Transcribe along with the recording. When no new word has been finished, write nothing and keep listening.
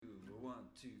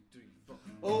2, 3, 4.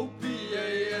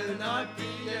 OPA and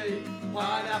IPA,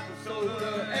 pineapple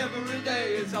soda every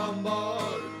day is on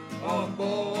board, on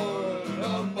board,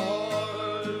 on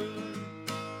board.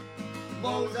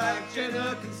 Mosaic,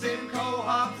 Jenner, and Simcoe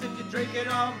hops. If you're drinking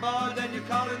on board, then you're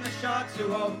calling the shots.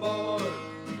 You're on board,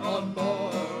 on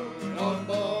board, on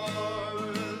board.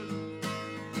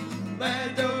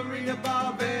 Mandarina,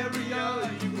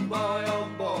 Bavaria, you can buy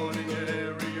on board in your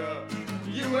area.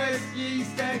 US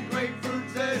yeast and grapefruit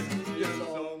zest, you're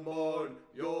on board,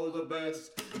 you're the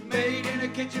best. Made in a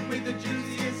kitchen with the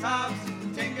juiciest hops,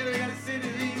 tingling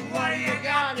acidity, what do you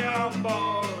got? You're on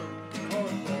board,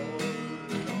 on board.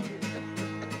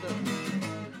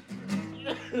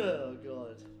 Oh,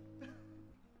 God.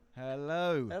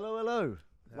 Hello. Hello, hello.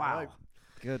 Wow.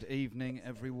 Good evening,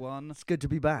 everyone. It's good to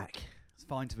be back. It's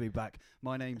fine to be back.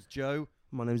 My name's Joe,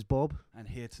 My name's Bob. and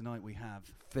here tonight we have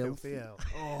Filthy Al.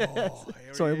 Oh,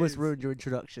 here Sorry, I he almost is. ruined your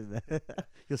introduction there.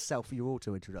 your auto It's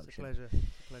a introduction. pleasure.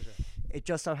 Pleasure. It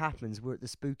just so happens we're at the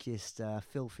spookiest,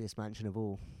 filthiest mansion of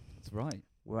all. That's right.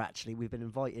 We've been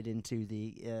invited into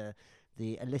the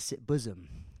illicit bosom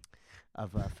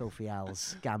of Filthy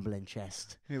Al's gambling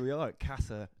chest. Here we are at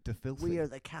Casa de Filthy. We are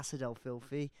at the Casa del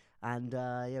Filthy, and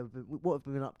what have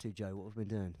we been up to, Joe? What have we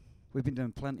been doing? We've been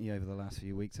doing plenty over the last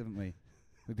few weeks, haven't we?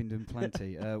 We've been doing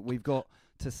plenty. We've got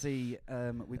to see.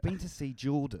 We've been to see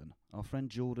Jordan, our friend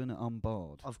Jordan at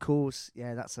UNBARRED. Of course,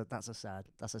 yeah. That's a sad.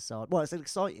 Well, it's an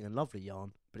exciting and lovely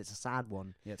yarn, but it's a sad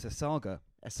one. Yeah, it's a saga.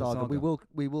 A saga.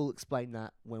 We will explain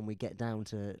that when we get down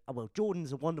to.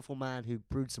 Jordan's a wonderful man who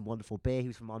brewed some wonderful beer.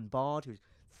 Who's from UNBARRED. Who's,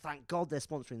 thank God they're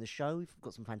sponsoring the show. We've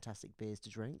got some fantastic beers to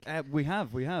drink. We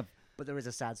have. But there is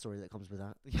a sad story that comes with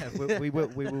that. Yeah, we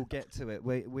will get to it.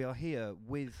 We are here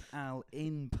with Al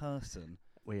in person.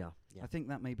 We are. Yeah. I think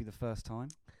that may be the first time.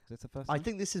 Is it the first time? I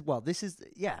think this is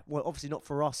obviously not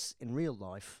for us in real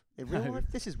life. In real No. life,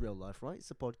 this is real life, right?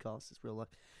 It's a podcast. It's real life.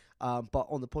 But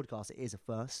on the podcast, it is a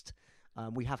first.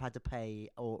 We have had to pay,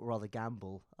 or rather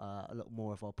gamble, a lot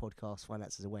more of our podcast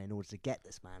finances away in order to get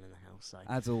this man in the house. So,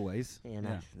 as always.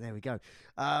 There we go.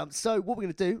 So what we're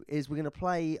going to do is we're going to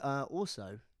play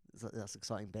also, that's the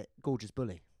exciting bit, Gorgeous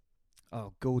Bully.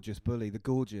 Oh, Gorgeous Bully, the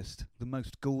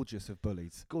most gorgeous of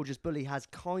bullies. Gorgeous Bully has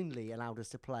kindly allowed us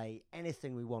to play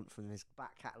anything we want from his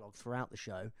back catalogue throughout the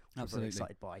show, which Absolutely. we're very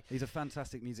excited by. He's a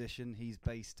fantastic musician. He's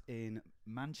based in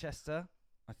Manchester,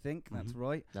 I think. That's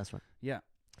right. That's right. Yeah.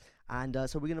 And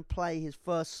so we're going to play his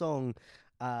first song,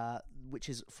 which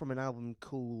is from an album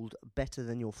called Better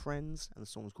Than Your Friends, and the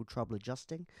song is called Trouble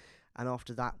Adjusting. And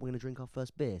after that, we're going to drink our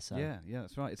first beer. So Yeah,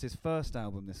 that's right. It's his first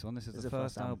album, this one. This is It's the the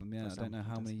first first album. Yeah, First I don't know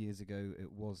album, how many fantastic. years ago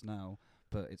it was now,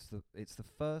 but it's the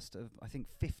first of, I think,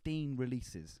 15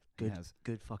 releases he has.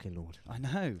 Good fucking Lord. I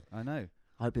know.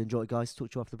 I hope you enjoy it, guys. Talk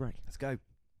to you after the break. Let's go.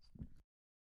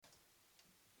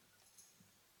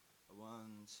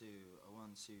 1, 2, 1,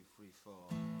 2, 3, 4.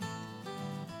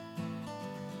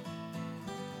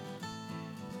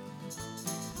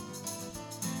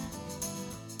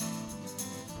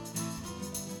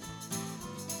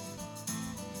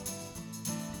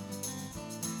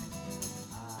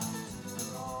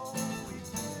 After all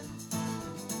we've been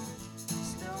through,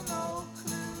 still no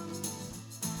clue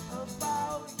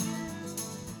about you.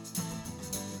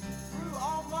 Threw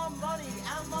all my money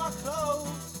and my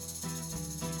clothes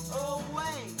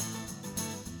away.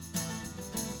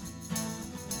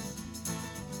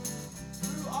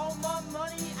 Threw all my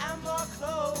money and my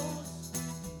clothes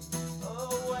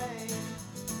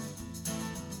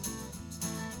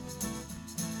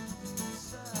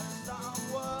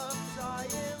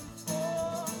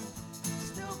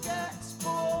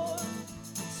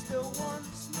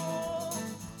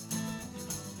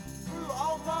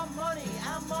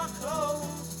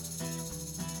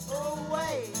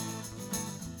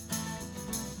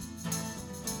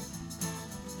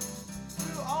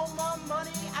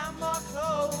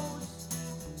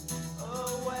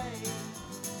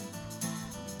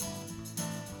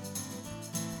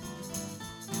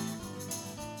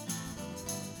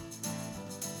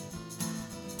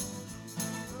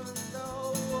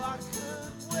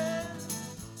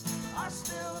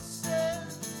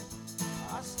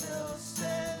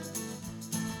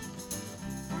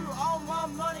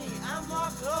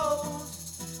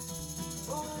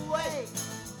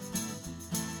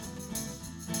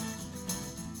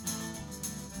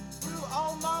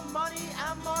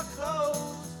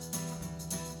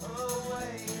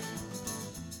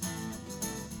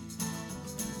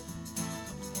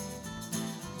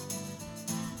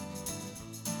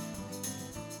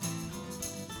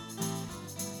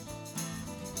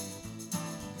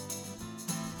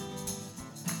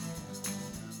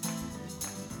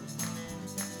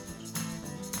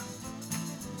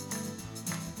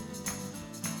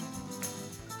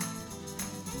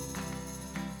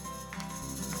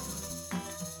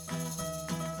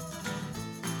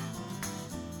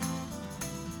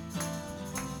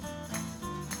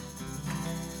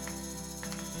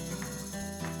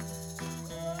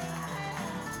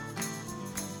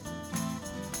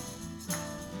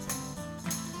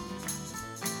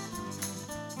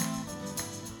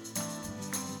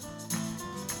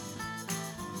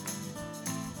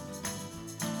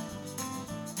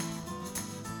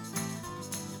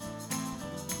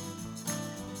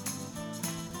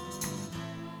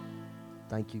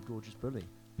Thank you, Gorgeous Bully.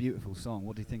 Beautiful song.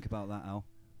 What do you think about that, Al?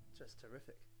 Just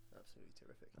terrific. Absolutely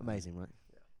terrific. Amazing, right?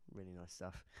 Yeah. Really nice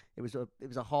stuff. It was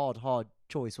a hard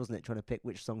choice, wasn't it? Trying to pick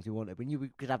which songs we wanted. We knew we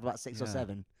could have about 6 or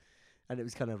 7, and it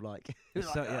was kind of like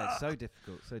It's so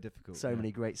difficult. So difficult. so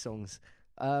many great songs.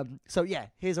 So yeah,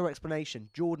 here's our explanation.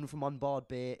 Jordan from Unbarred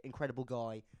Beer, incredible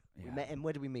guy. Yeah. We met him.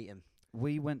 Where did we meet him?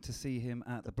 We went to see him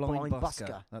at the Blind Blind Busker.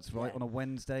 Busker. That's right, Yeah. on a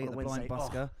Wednesday On at a the Blind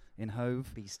Wednesday. Busker in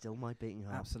Hove. Be still my beating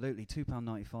heart. Absolutely,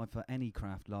 £2.95 for any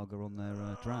craft lager on their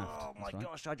draft. Oh my That's right.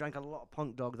 gosh, I drank a lot of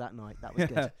Punk Dog that night. That was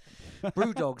good.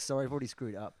 Brew Dog, sorry, I've already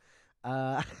screwed it up.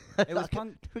 It was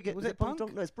Punk. Was it it Punk Punk?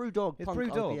 Dog? No, it's Brew Dog. It's Punk Brew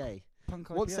Dog. IPA. Punk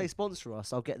Once IPA. they sponsor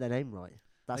us, I'll get their name right.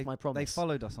 That's my promise. They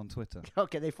followed us on Twitter.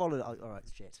 Okay, they followed. All right,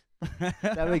 shit.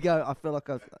 There we go. I feel like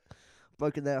I've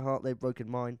broken their heart. They've broken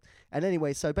mine. And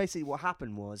anyway, so basically what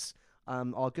happened was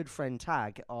our good friend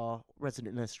Tag, our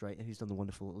resident illustrator, who's done the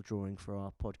wonderful little drawing for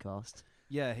our podcast.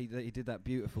 Yeah, he did that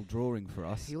beautiful drawing for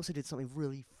us. He also did something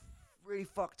really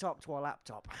fucked up to our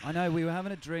laptop. I know, we were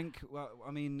having a drink. Well,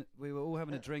 I mean, we were all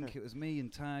having a drink. It was me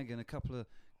and Tag and a couple of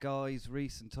guys,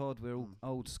 Reese and Todd. We're all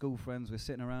old school friends. We're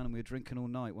sitting around and we were drinking all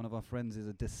night. One of our friends is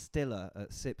a distiller at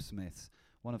Sipsmiths,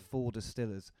 one of 4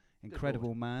 distillers.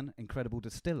 Incredible man, incredible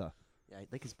distiller. Yeah,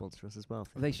 they can sponsor us as well.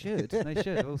 They should. They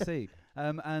should. We'll see.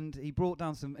 And he brought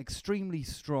down some extremely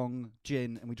strong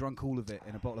gin, and we drank all of it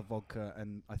in a bottle of vodka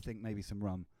and I think maybe some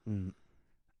rum. Mm.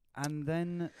 And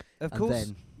then, of And course,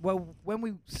 then- well, when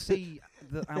we see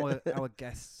our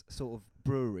guests' sort of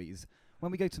breweries,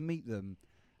 when we go to meet them,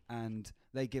 and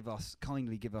they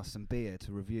kindly give us some beer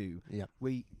to review, Yeah.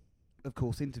 we, of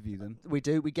course, interview them. We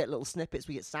do. We get little snippets.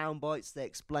 We get sound bites. They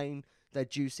explain their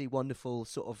juicy, wonderful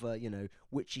sort of,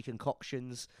 witchy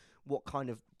concoctions. What kind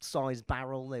of size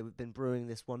barrel they've been brewing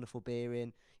this wonderful beer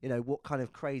in. What kind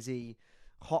of crazy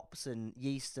hops and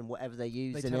yeast and whatever they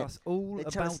use They in tell it. us all They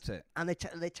tell us- about it. And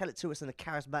they tell it to us in a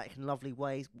charismatic and lovely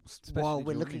way Especially while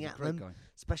we're Jordan, looking he's a at great them. guy.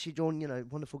 Especially John,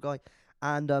 wonderful guy.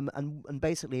 And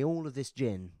basically all of this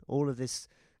gin, all of this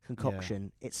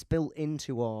concoction, it spilled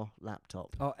into our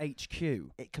laptop. Our HQ.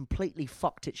 It completely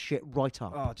fucked its shit right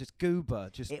up. Oh, just goober.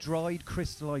 Just It dried,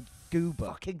 crystallized goober.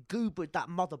 Fucking goobered that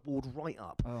motherboard right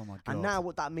up. Oh, my God. And now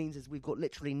what that means is we've got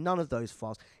literally none of those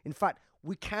files. In fact,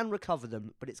 we can recover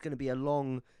them, but it's going to be a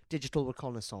long digital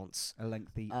reconnaissance. A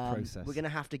lengthy process. We're going to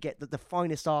have to get the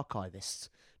finest archivists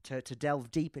to delve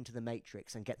deep into the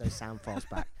matrix and get those sound files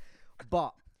back.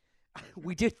 But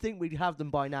we did think we'd have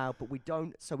them by now, but we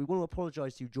don't. So we want to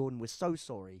apologise to you, Jordan. We're so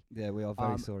sorry. Yeah, we are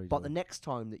very sorry. But the Jordan. next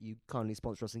time that you kindly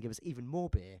sponsor us and give us even more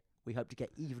beer, we hope to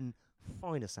get even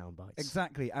finer sound bites.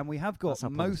 Exactly, and we have got That's our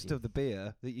most policy. of the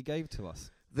beer that you gave to us.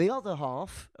 The other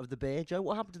half of the beer, Joe,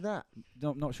 what happened to that?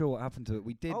 Not sure what happened to it.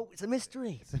 We did. Oh, it's a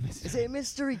mystery. It's a mystery. Is it a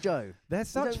mystery, Joe? They're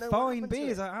such don't know what fine happened to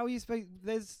beers. it. How are you supposed?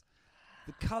 There's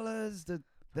the colours, the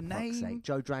For fuck's name. sake,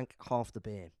 Joe drank half the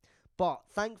beer. But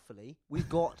thankfully, we've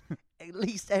got at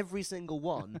least every single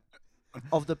one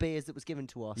of the beers that was given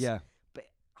to us. Yeah, But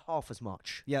half as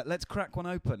much. yeah. Let's crack one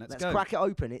open. Let's go. Crack it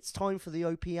open. It's time for the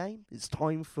OPA. It's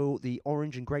time for the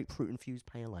orange and grapefruit infused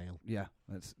pale ale. Yeah,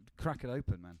 let's crack it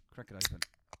open, man. Crack it open.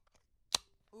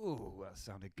 Ooh, that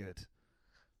sounded good.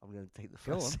 I'm going to take the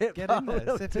Go first on, sip. get in there,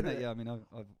 I'm sip in doing it. Yeah, I mean,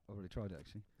 I've already tried it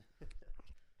actually.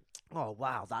 Oh,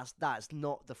 wow. That's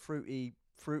not the fruity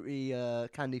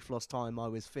candy floss time I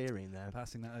was fearing there.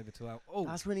 Passing that over to Al. Oh,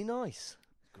 That's really nice.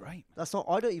 great. That's not.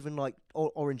 I don't even like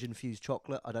orange infused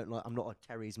chocolate. I don't like. I'm not a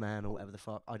Terry's man or whatever the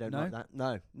fuck. I don't No? like that.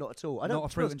 No, not at all. I don't. Not a to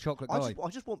be fruit honest, and chocolate I guy.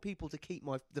 just want people to keep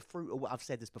the fruit. Or I've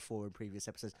said this before in previous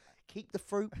episodes. Keep the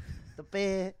fruit, the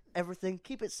beer, everything.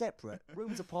 Keep it separate.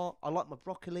 Rooms apart. I like my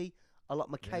broccoli. I like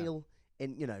my Yeah. kale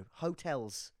in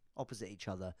hotels opposite each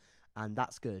other, and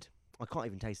that's good. I can't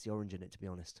even taste the orange in it, to be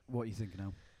honest. What are you thinking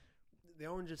now? The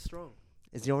orange is strong.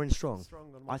 Is the orange strong?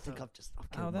 Strong on my I think tongue.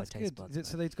 I've killed Oh, my that's taste good. buds.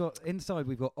 So they've got inside.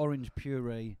 We've got orange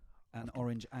puree and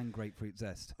orange and grapefruit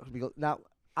zest. Now,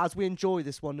 as we enjoy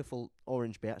this wonderful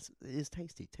orange beer, it is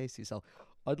tasty. Taste yourself.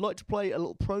 I'd like to play a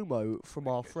little promo from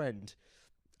our friend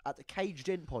at the Caged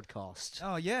In podcast.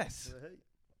 Oh yes,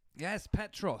 yes,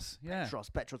 Petros. Yeah.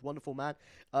 Petros, wonderful man.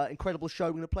 Incredible show.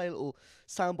 We're going to play a little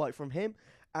soundbite from him.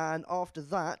 And after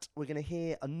that, we're going to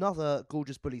hear another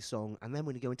Gorgeous Bully song. And then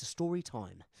we're going to go into story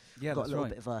time. Yeah, We've got that's a little right.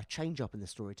 bit of a change up in the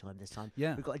story time this time.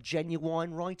 Yeah. We've got a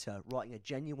genuine writer writing a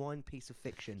genuine piece of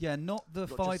fiction. Yeah, not the Not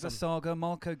just Fiverr some- saga.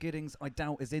 Marco Giddings, I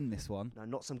doubt, is in this one. No,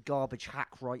 not some garbage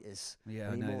hack writers. Yeah,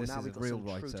 anymore. no, this Now is we've a got real some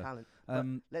writer. True talent. But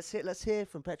let's hear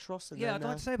from Petros. And Yeah, then, I'd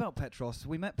like to say about Petros.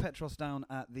 We met Petros down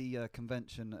at the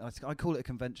convention. I call it a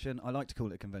convention. I like to call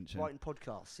it a convention. Brighton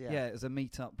podcast. Yeah. Yeah, it was a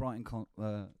meetup, Brighton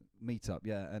meetup.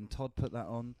 Yeah, and Todd put that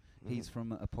on. He's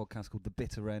from a podcast called The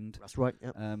Bitter End. That's right.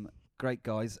 Yep. Great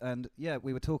guys. And yeah,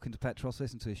 we were talking to Petros,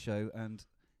 listened to his show, and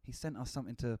he sent us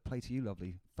something to play to you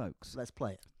lovely folks. Let's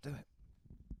play it. Do it.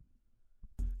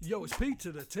 Yo, it's P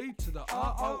to the T to the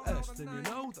R-O-S, and you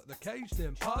know that the caged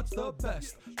in pod's the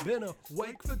best. Been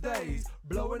awake for days,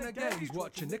 blowing a gaze,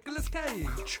 watching Nicolas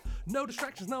Cage. No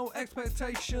distractions, no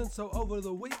expectations, so over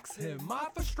the weeks, hear my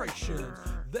frustrations.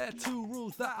 There are 2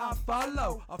 rules that I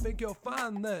follow, I think you'll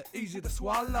find they're easy to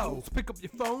swallow. So pick up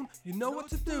your phone, you know what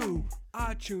to do.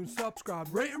 iTunes, subscribe,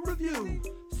 rate and review.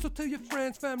 So tell your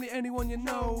friends, family, anyone you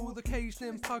know, the Caged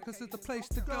In Podcast is the place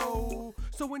to go.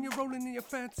 So when you're rolling in your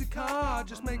fancy car,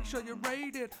 just make sure you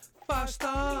rate it 5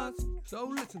 stars. So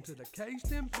listen to the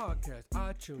Caged In Podcast,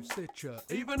 iTunes, Stitcher,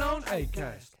 even on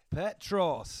Acast.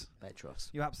 Petros,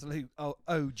 You absolute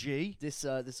OG. This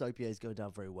OPA is going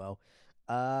down very well.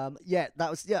 I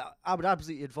would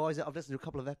absolutely advise it. I've listened to a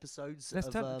couple of episodes. Let's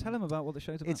tell him about what the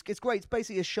show's about. It's great. It's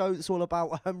basically a show that's all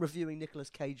about reviewing Nicolas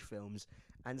Cage films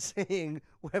and seeing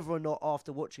whether or not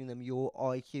after watching them your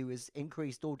IQ is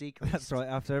increased or decreased. That's right.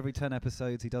 After every 10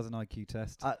 episodes, he does an IQ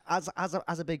test.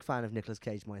 As a big fan of Nicolas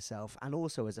Cage myself, and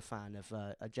also as a fan of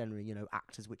generally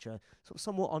actors which are sort of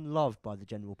somewhat unloved by the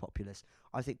general populace,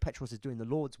 I think Petros is doing the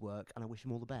Lord's work, and I wish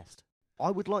him all the best.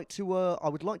 I would like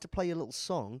to play a little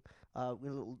song. A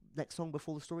little next song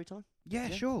before the story time. Yeah,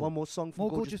 sure. One more song from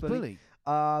More Gorgeous Bully.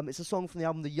 It's a song from the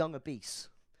album The Younger Beasts,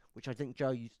 which I think,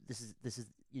 Joe, this is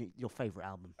your favourite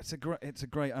album. It's a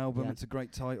great album. Yeah. It's a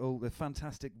great title. There's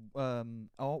fantastic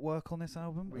artwork on this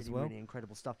album Really, as well. really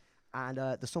incredible stuff. And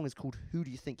the song is called Who Do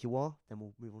You Think You Are? Then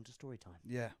we'll move on to story time.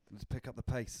 Yeah, let's pick up the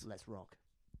pace. Let's rock.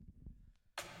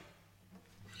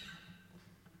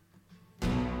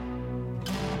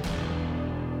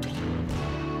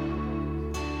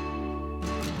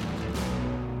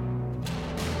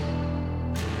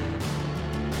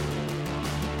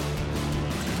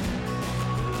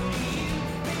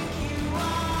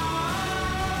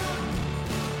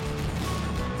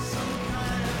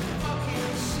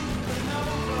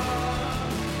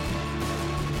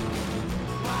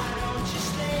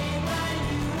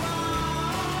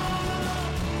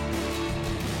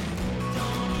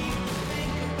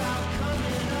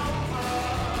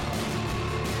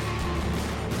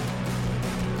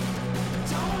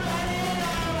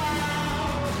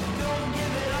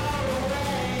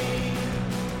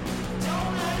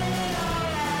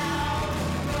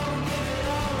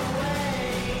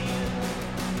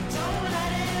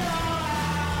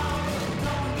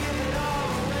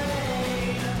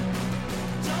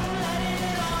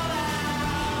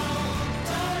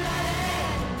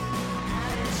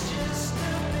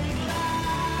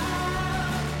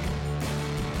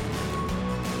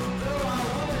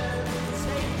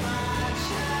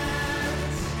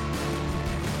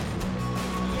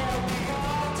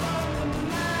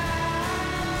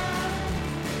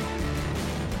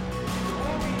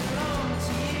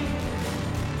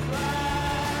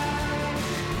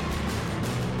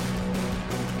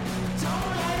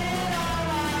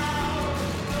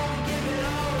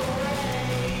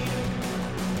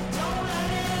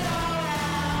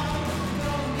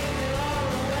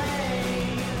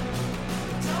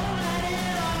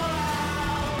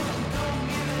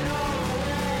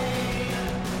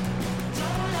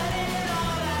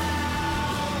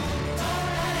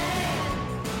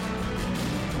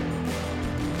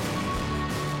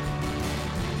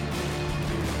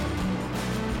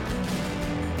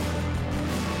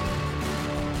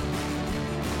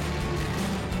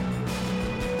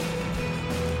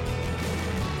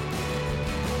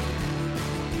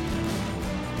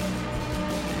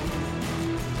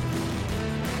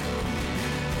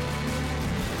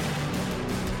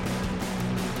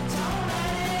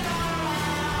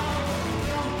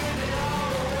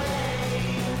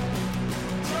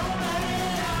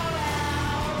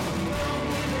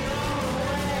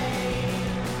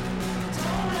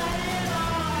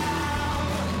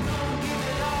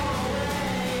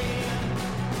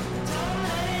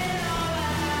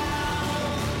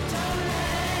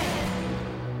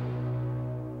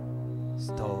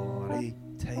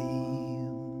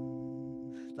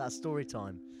 That's story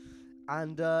time.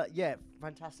 And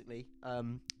fantastically.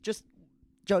 Just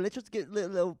Joe, let's just get a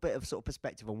little bit of sort of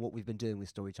perspective on what we've been doing with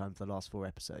story time for the last 4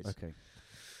 episodes.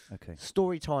 Okay.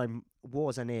 Story time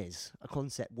was and is a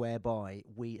concept whereby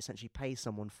we essentially pay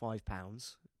someone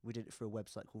 £5. We did it through a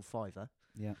website called Fiverr.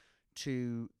 Yeah.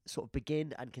 To sort of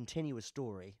begin and continue a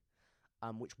story,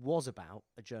 which was about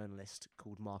a journalist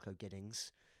called Marco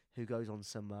Giddings, who goes on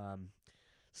some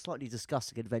slightly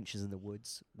disgusting adventures in the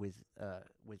woods with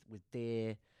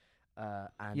deer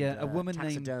and a woman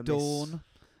named Dawn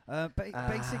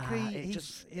Basically, it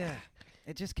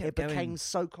it just it kept became going.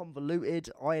 so convoluted.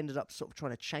 I ended up sort of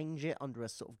trying to change it under a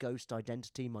sort of ghost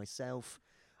identity myself.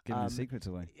 Giving the secrets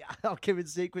away. Yeah, I'm giving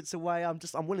secrets away. I'm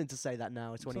willing to say that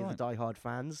now to any of the diehard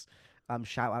fans.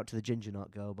 Shout out to the Ginger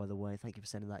Nut Girl, by the way. Thank you for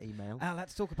sending that email.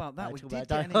 Let's talk about that. We talk did about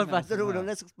get an email from no, her.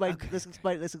 let's explain. Okay. Let's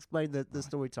explain the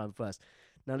story time first.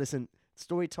 Now, listen.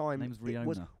 Story time. Name's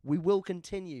Riona. We will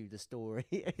continue the story.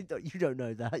 You don't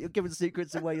know that. You're giving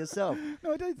secrets away yourself.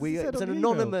 No, I don't. It was an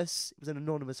anonymous. It was an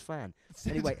anonymous fan.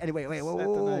 Anyway, wait.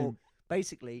 Whoa.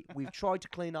 Basically, we've tried to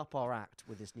clean up our act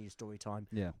with this new story time.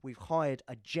 Yeah. We've hired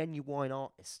a genuine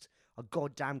artist, a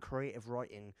goddamn creative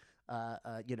writing,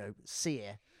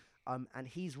 seer. And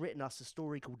he's written us a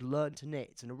story called Learn to Knit.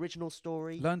 It's an original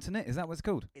story. Learn to Knit, is that what it's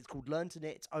called? It's called Learn to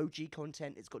Knit. It's OG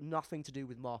content. It's got nothing to do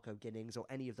with Marco Ginnings or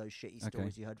any of those shitty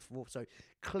stories you heard before. So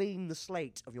clean the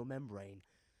slate of your membrane.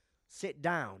 Sit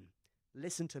down.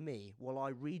 Listen to me while I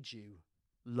read you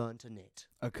Learn to Knit.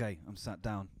 Okay, I'm sat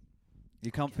down.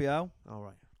 You comfy, Al? All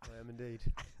right. I am indeed.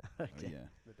 Oh, yeah.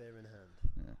 The beer in hand.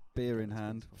 Yeah. Beer in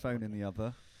hand, phone in the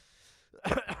other.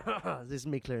 This is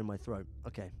me clearing my throat.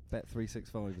 Okay. Bet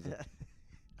 365 is it?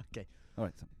 Okay. All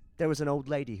right. There was an old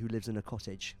lady who lives in a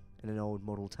cottage in an old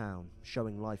model town,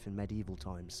 showing life in medieval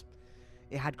times.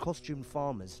 It had costumed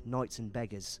farmers, knights and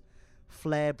beggars.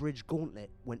 Flare Bridge Gauntlet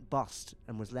went bust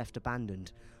and was left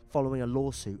abandoned, following a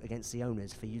lawsuit against the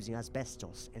owners for using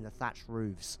asbestos in the thatched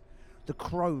roofs. The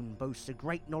crone boasts a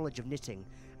great knowledge of knitting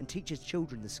and teaches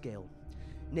children the skill.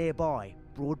 Nearby,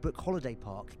 Broadbrook Holiday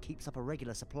Park keeps up a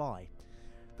regular supply.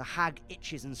 The hag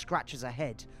itches and scratches her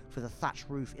head, for the thatched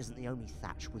roof isn't the only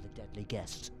thatch with a deadly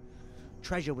guest.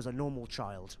 Treasure was a normal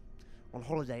child, on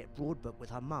holiday at Broadbrook with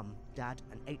her mum, dad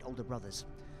and 8 older brothers.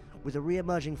 With a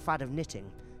re-emerging fad of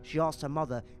knitting, she asked her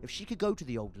mother if she could go to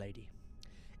the old lady.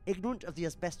 Ignorant of the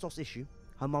asbestos issue,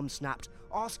 her mum snapped,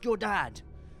 "Ask your dad!"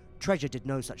 Treasure did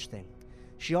no such thing.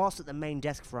 She asked at the main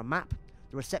desk for a map.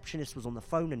 The receptionist was on the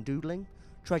phone and doodling.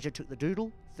 Treasure took the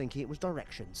doodle, thinking it was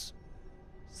directions.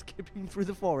 Skipping through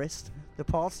the forest, the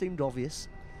path seemed obvious.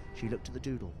 She looked at the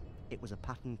doodle. It was a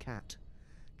patterned cat.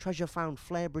 Treasure found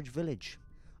Flarebridge Village.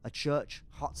 A church,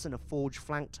 huts and a forge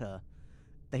flanked her.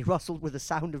 They rustled with the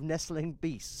sound of nestling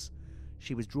beasts.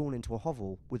 She was drawn into a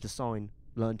hovel with the sign,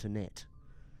 Learn to Knit.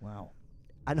 Wow.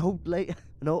 An old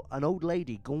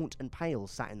lady, gaunt and pale,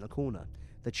 sat in the corner,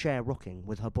 the chair rocking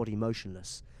with her body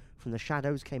motionless. From the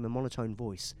shadows came a monotone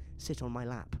voice, "Sit on my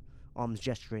lap," arms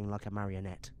gesturing like a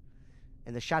marionette.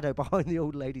 In the shadow behind the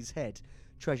old lady's head,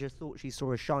 Treasure thought she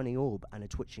saw a shining orb and a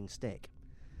twitching stick.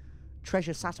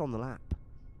 Treasure sat on the lap.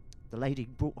 The lady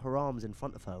brought her arms in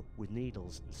front of her with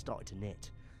needles and started to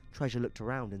knit. Treasure looked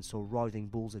around and saw writhing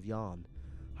balls of yarn.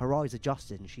 Her eyes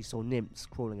adjusted and she saw nymphs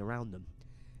crawling around them.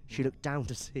 She looked down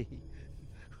to see...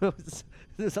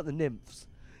 There's like the nymphs.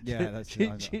 Yeah, that's she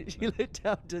looked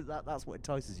down to that. That's what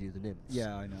entices you, the nymphs.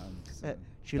 Yeah, I know.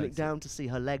 She looked down to see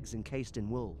her legs encased in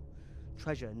wool.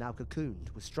 Treasure, now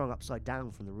cocooned, was strung upside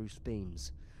down from the roof's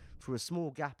beams. Through a small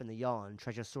gap in the yarn,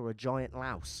 Treasure saw a giant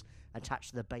louse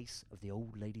attached to the base of the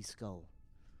old lady's skull.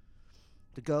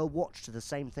 The girl watched as the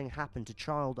same thing happen to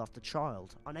child after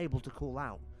child, unable to call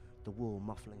out, the wool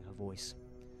muffling her voice.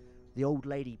 The old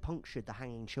lady punctured the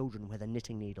hanging children with a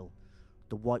knitting needle.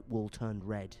 The white wool turned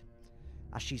red.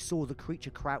 As she saw the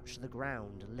creature crouch to the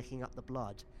ground, licking up the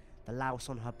blood, the louse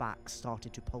on her back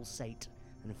started to pulsate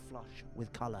and flush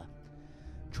with colour.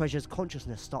 Treasure's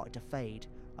consciousness started to fade,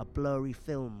 a blurry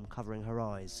film covering her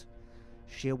eyes.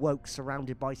 She awoke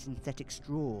surrounded by synthetic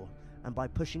straw, and by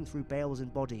pushing through bales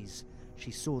and bodies, she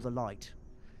saw the light.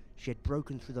 She had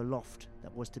broken through the loft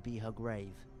that was to be her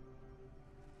grave.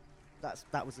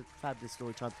 That was a fabulous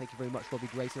story time. Thank you very much, Robbie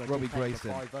Grayson. Robbie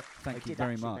Grayson. Thank you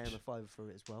very much. I did actually pay him a $5 for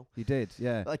it as well. You did,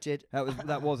 yeah. I did.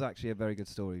 That was actually a very good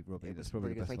story, Robbie. It was That's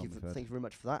probably the best thank one you, we've heard. thank you very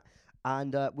much for that.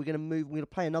 And we're gonna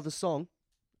play another song.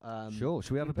 Sure.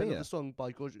 Should we have a play beer? another song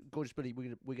by Gorgeous Billy.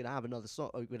 We're gonna have another song.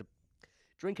 We're gonna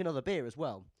drink another beer as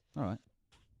well. All right.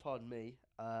 Pardon me.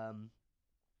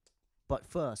 But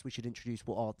first, we should introduce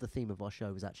what the theme of our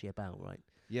show is actually about, right?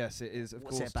 Yes, it is. Of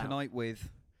What's it course, about? tonight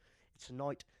with.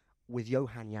 Tonight with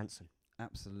Johan Jansen.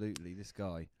 Absolutely, this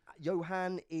guy.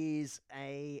 Johan is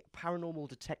a paranormal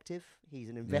detective. He's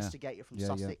an investigator from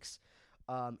Sussex.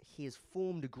 He has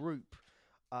formed a group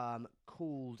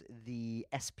called the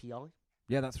SPI.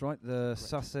 Yeah, that's right. The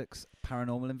Sussex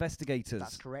Paranormal Investigators.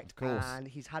 That's correct. Of course. And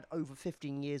he's had over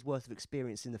 15 years worth of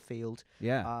experience in the field.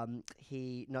 Yeah.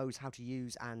 He knows how to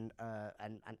use and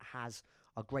has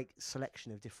a great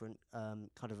selection of different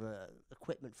kind of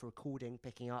equipment for recording,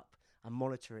 picking up and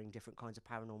monitoring different kinds of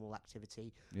paranormal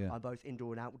activity, both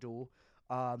indoor and outdoor.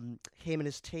 him and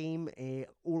his team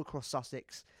all across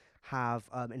Sussex have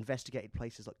investigated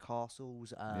places like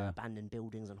castles, abandoned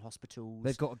buildings and hospitals.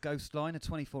 They've got a ghost line, a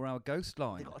 24-hour ghost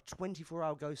line. They've got a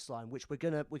 24-hour ghost line, which we're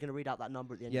gonna read out that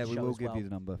number at the end Yeah, of the we show will as give well. you the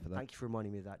number for that. Thank you for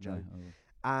reminding me of that, Joe. No, I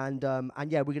will.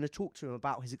 And yeah, we're going to talk to him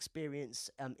about his experience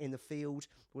in the field.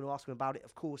 We're going to ask him about it.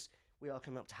 Of course, we are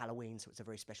coming up to Halloween, so it's a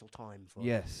very special time for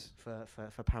Yes. for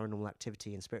paranormal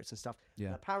activity and spirits and stuff. Yeah.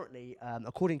 And apparently,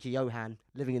 according to Johan,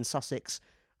 living in Sussex,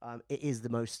 it is the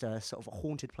most sort of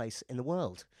haunted place in the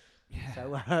world. Yeah.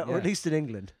 So, Yeah. or at least in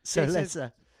England. So It let's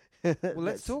says- well,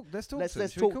 Let's talk. Let's talk. Let's to him.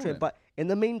 Should we talk call to him. him? But in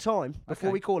the meantime, before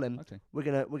Okay. we call him, Okay. we're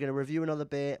gonna review another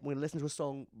beer. We're gonna listen to a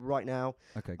song right now.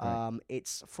 Okay. Great.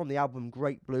 It's from the album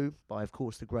Great Blue by, of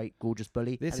course, the great Gorgeous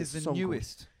Bully. This and is it's a the song called-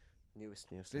 newest. Newest.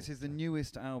 This is the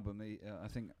newest album. I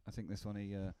think this one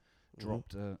he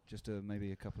dropped just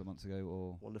maybe a couple of months ago,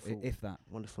 or Wonderful. if that.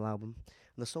 Wonderful album.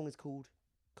 And the song is called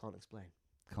Can't Explain.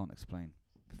 Can't explain.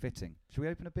 Fitting. Should we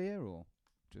open a beer or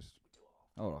just?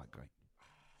 All right. Great.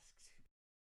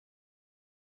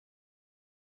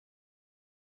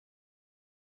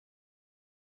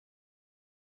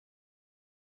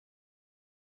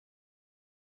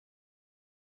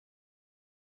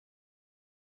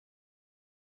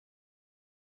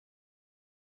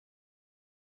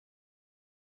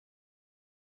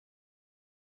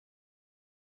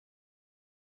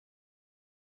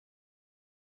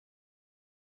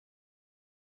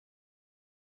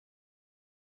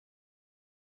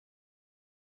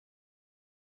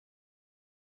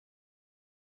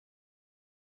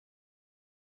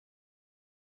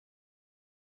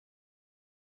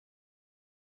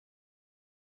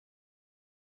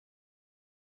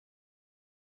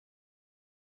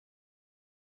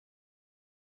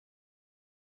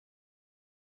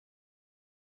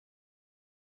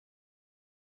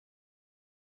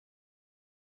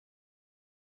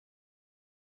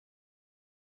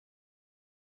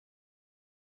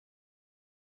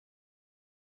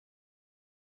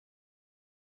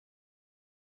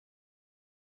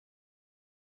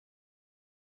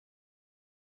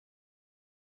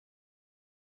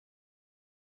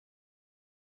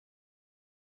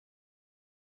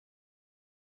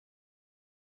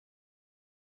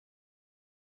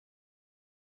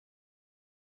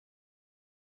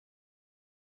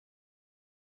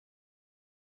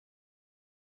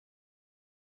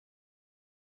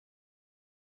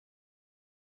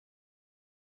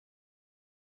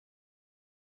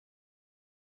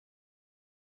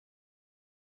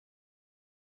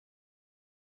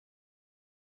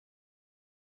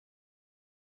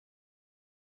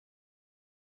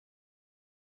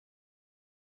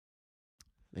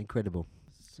 Incredible.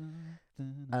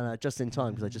 And just in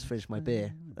time, because I just finished my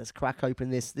beer. Let's crack open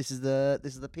this. This is the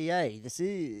PA. This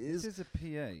is This is a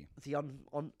PA. the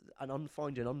an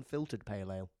unfined and unfiltered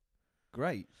pale ale.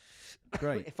 Great.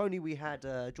 Great. If only we had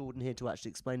Jordan here to actually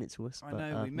explain it to us. I but,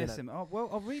 know we you miss him. Oh, well,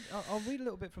 I'll read a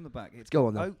little bit from the back. It's Go got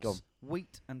on then, oats, go on.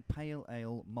 wheat, and pale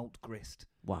ale malt grist.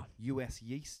 Wow. US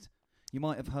yeast. You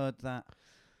might have heard that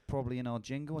probably in our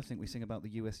jingle. I think we sing about the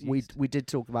US yeast. We did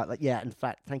talk about that. Yeah, in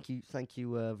fact, thank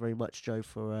you very much, Joe,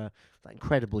 for that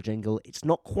incredible jingle. It's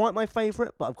not quite my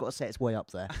favourite, but I've got to say it's way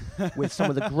up there with some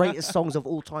of the greatest songs of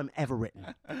all time ever written.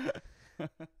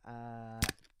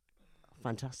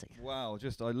 Fantastic. Wow!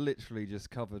 I literally just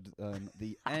covered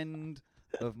the end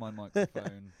of my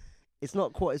microphone. It's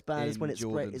not quite as bad as when In it's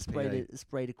Jordan's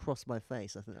sprayed across my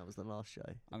face. I think that was the last show.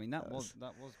 I mean, that was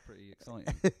pretty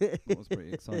exciting. That was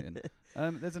pretty exciting.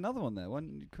 There's another one there.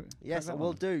 Yes, I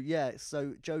will do. Yeah.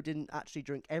 So Joe didn't actually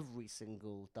drink every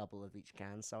single double of each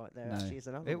can. So there actually is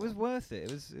another. It was one. worth it.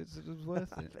 It was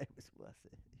worth it. It was worth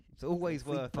it. It's always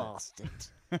Filthy worth bastard.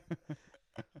 it.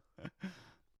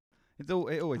 It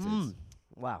always is.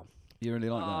 Wow. You really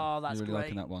like that? Oh, that's You're really great.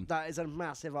 liking that one. That is a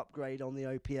massive upgrade on the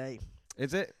OPA.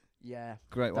 Is it? Yeah.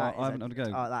 Great. Well, That I is haven't had a go.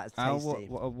 Oh, that is Al, tasty.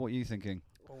 what are you thinking?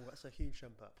 Oh, that's a huge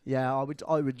jump up. Yeah, I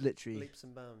would literally. Leaps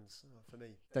and bounds for me.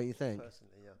 Don't you think?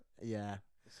 Personally, yeah. Yeah.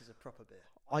 This is a proper beer.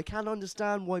 I can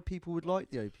understand why people would like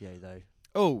the OPA though.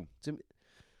 Oh,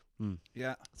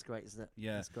 Yeah. That's great, isn't it?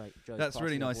 yeah. That's great. Joe's That's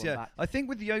really passing nice. everyone Yeah, back. I think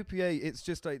with the OPA, it's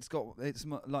just like it's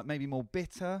like maybe more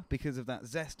bitter because of that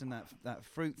zest and that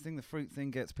fruit thing. The fruit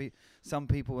thing gets some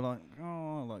people are like,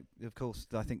 oh, like of course.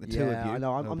 I think the two of you. I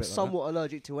know. are a I'm bit like that. somewhat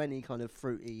allergic to any kind of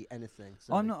fruity anything.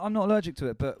 So I'm not allergic to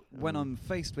it, but when Mm. I'm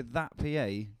faced with that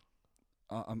PA,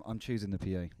 I'm choosing the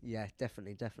PA. Yeah,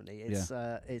 definitely.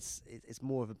 It's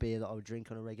more of a beer that I would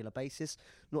drink on a regular basis,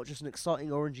 not just an exciting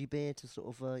orangey beer to sort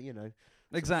of sort of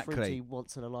Exactly. fruity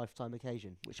once in a lifetime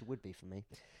occasion, which it would be for me.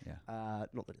 Yeah.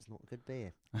 Not that it's not a good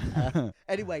beer.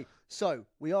 Anyway, so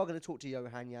we are going to talk to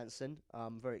Johan Jansen.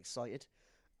 I'm very excited.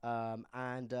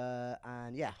 And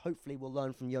yeah, hopefully we'll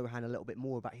learn from Johan a little bit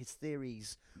more about his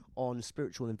theories on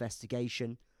spiritual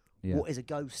investigation. Yeah. What is a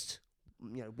ghost?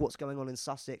 You know, what's going on in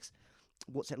Sussex?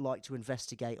 What's it like to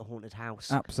investigate a haunted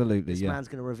house? Absolutely, This yeah. man's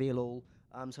going to reveal all.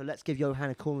 So let's give Johan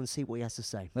a call and see what he has to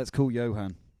say. Let's call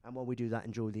Johan. And while we do that,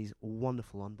 enjoy these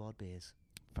wonderful unbarred beers.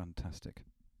 Fantastic.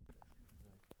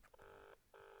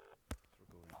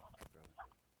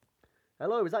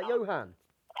 Hello, is that Johan?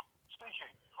 Speaking.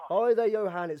 Hi there,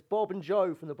 Johan. It's Bob and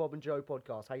Joe from the Bob and Joe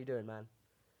podcast. How you doing, man?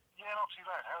 Yeah, not too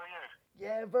bad. How are you?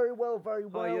 Yeah, very well, very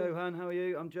well. Hi, Johan. How are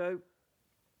you? I'm Joe.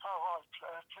 Oh, right.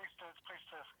 Pleased to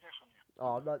hear from you.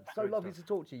 Oh, no, so Great lovely stuff. to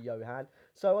talk to you, Johan.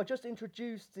 So I just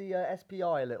introduced the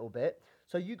SPI a little bit.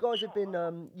 So you guys have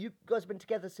been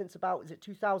together since about, is it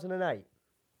 2008?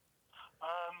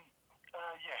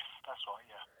 Yes, that's right.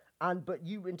 Yeah. But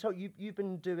you've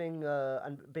been doing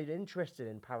and been interested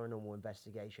in paranormal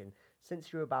investigation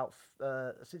since you were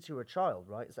since you were a child,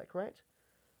 right? Is that correct?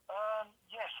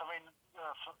 Yes. I mean,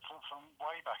 from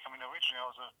way back. I mean, originally I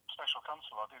was a special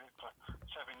constable. I did it for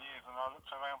 7 years, and I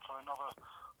looked around for another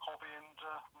hobby, and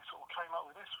we sort of came up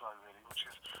with this row, really, which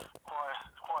is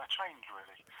quite a change,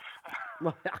 really.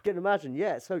 I can imagine.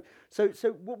 Yeah. So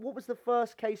what was the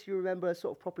first case you remember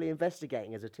sort of properly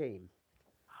investigating as a team?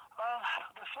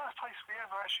 The first place we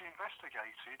ever actually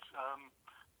investigated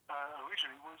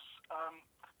originally was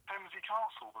Pevensey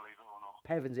Castle, believe it or not.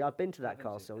 Pevensey, I've been to that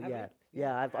Pevensey. castle. Have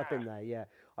Yeah, I've been there. Yeah,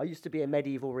 I used to be a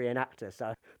medieval reenactor,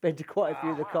 so I've been to quite a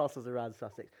few of the castles around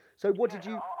Sussex. So what did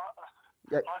you?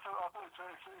 I thought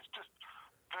it's just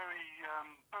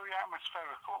very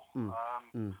atmospherical.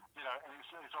 You know, and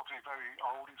it's obviously very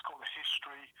old. It's got the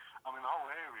history. I mean, the whole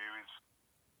area is,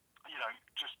 you know,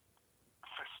 just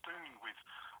festooned with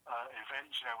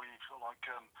events. You know, we've got like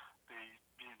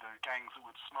the gangs that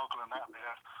would smuggle and that. They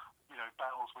have, you know,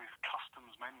 battles with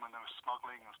customs men when they were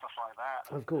smuggling and stuff like that.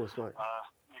 Of course, right.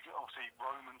 You get obviously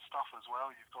Roman stuff as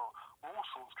well. You've got all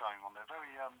sorts going on there.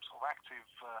 Very sort of active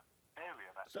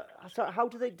area. So how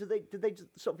did they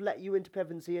just sort of let you into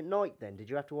Pevensey at night? Then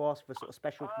did you have to ask for sort of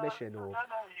special permission or?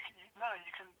 No,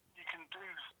 you can do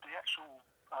the actual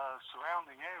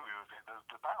surrounding area of it,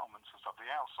 the battlements and stuff,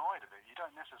 the outside of it. You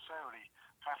don't necessarily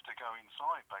have to go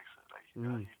inside. Basically,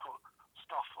 you've got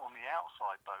stuff on the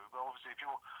outside though. But obviously,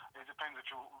 it depends if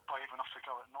you're brave enough to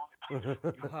go at night.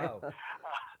 Wow.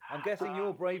 I'm guessing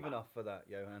you're brave enough for that,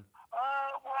 Johan.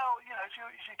 Well, you know, if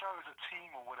you go as a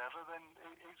team or whatever, then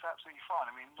it's absolutely fine.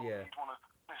 I mean, not that you'd want to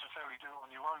necessarily do it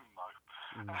on your own, though.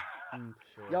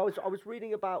 Sure. Yeah, I was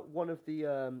reading about one of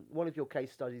your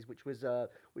case studies, which was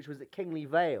at Kingley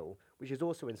Vale, which is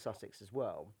also in Sussex as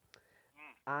well.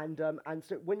 And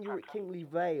so when you were at Kingley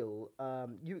Vale,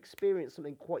 you experienced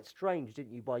something quite strange,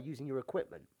 didn't you, by using your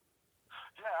equipment?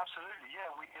 Yeah, absolutely.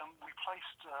 Yeah, we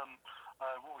placed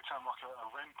what we term like a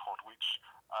REM pod, which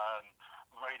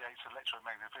radiates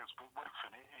electromagnetic fields, but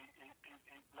often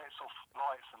it lets off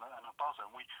lights and a buzzer.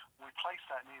 And we placed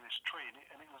that near this tree,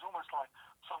 and it was almost like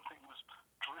something was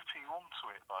dripping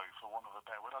onto it, though, for want of a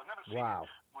better word. I've never seen it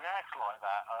react like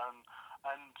that.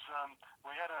 And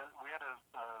we had a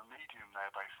medium there,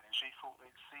 basically, and she thought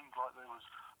it seemed like there was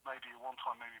maybe at one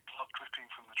time blood dripping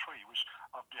from the tree, which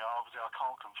obviously I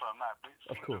can't confirm that, but it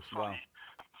seemed funny.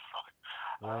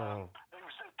 Wow. It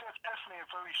was definitely a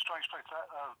very strange place.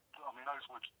 I mean, those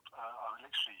woods are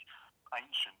literally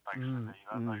ancient, basically.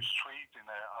 Those trees in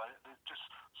there, there's just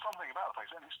something about the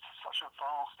place, and it's such a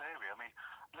vast area. I mean,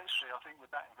 literally, I think with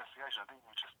that investigation, I think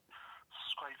we're just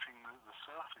scraping the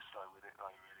surface though with it, though,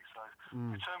 really. So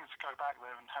determined to go back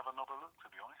there and have another look, to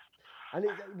be honest. And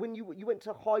when you went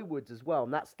to Highwoods as well,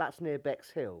 and that's near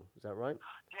Bexhill, is that right?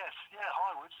 Yes, yeah,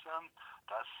 Highwoods.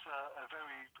 That's a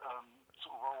very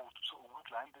sort of old sort of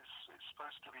woodland. It's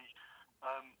supposed to be.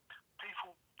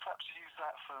 People perhaps use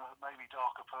that for maybe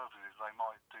darker purposes. They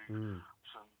might do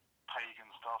some pagan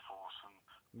stuff or some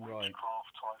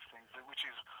witchcraft type things, which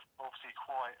is obviously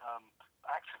quite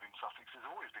active in Sussex. It's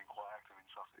always been quite active in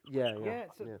Sussex.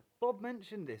 So Bob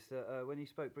mentioned this when you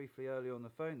spoke briefly earlier on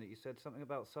the phone, that you said something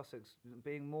about Sussex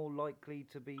being more likely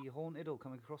to be haunted or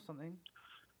coming across something.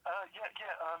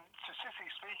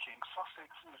 Statistically speaking, Sussex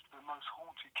is the most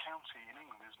haunted county in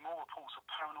England. There's more reports of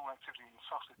paranormal activity in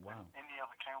Sussex than any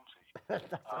other county. That's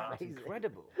amazing.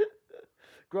 Incredible.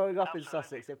 Growing up in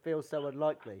Sussex, it feels so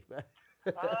unlikely. Well,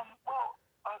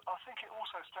 I think it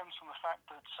also stems from the fact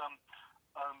that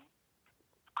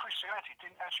Christianity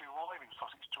didn't actually arrive in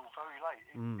Sussex till very late.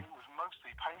 It was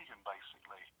mostly pagan,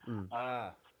 basically. And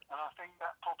I think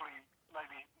that probably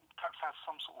maybe perhaps has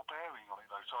some sort of bearing on it,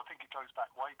 though. So I think it goes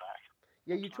back way back.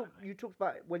 Yeah, you talked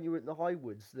about when you were in the High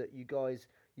Woods that you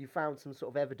found some sort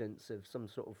of evidence of some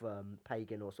sort of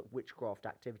pagan or sort of witchcraft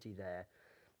activity there,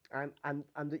 and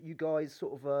that you guys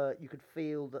sort of you could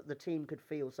feel that the team could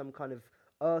feel some kind of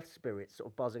earth spirits sort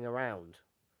of buzzing around.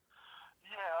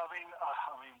 Yeah, I mean,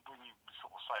 when you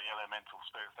sort of say elemental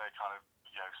spirits, they're kind of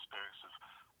spirits of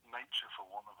nature, for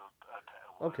want of a better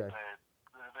word. Okay.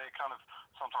 They're kind of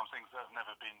sometimes things that have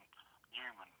never been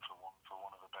human, for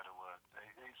want of a better word.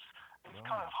 It's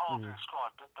kind of hard to describe,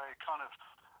 but they're kind of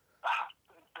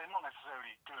they're not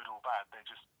necessarily good or bad. They're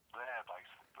just there,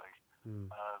 basically.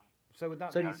 So would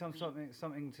that be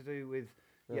something to do with?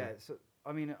 Yeah. So I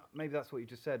mean, maybe that's what you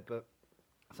just said, but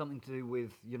something to do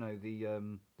with the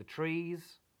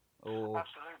trees or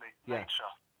absolutely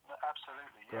nature.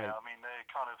 Absolutely, yeah. Great. I mean,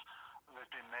 they've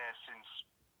been there since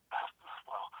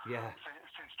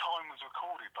since time was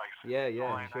recorded, basically. Yeah,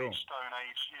 Iron sure. Age, Stone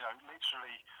Age.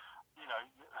 Literally,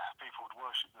 people would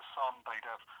worship the sun. They'd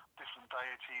have different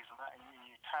deities and that, and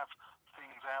you'd have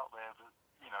things out there that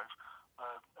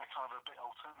are kind of a bit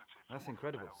alternative. That's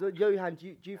incredible. So Johan,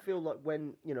 do you feel like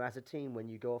when as a team when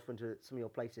you go off into some of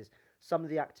your places, some of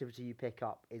the activity you pick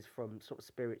up is from sort of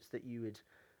spirits that you would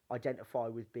identify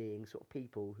with being sort of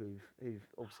people who've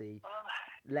obviously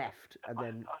left and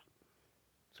then.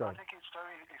 Sorry. I think it's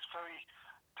very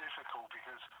difficult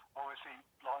because obviously,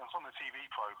 like on some of the TV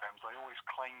programs, they always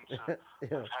claim to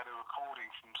have had a recording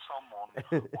from someone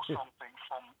or something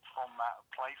from that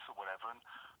place or whatever. And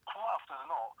quite often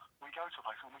than not, we go to a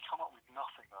place and we come up with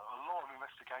nothing. A lot of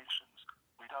investigations,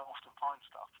 we don't often find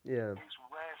stuff. Yeah. It's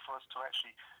rare for us to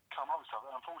actually come up with stuff.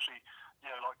 And unfortunately,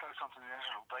 like Go Something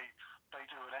International, they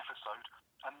do an episode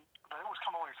and they always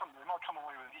come away with something. They might come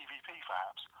away with an EVP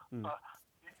perhaps, but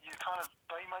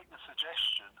they make the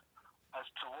suggestion as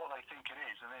to what they think it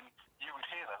is, and then you would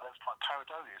hear that. That's like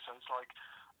pareidolia. So it's like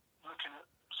looking at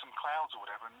some clouds or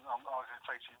whatever, and I would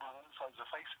say to you, well, it looks like there's a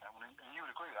face in that one, and you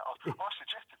would agree with that. I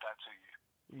suggested that to you.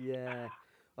 Yeah,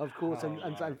 of course, and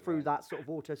through that sort of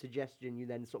auto-suggestion, you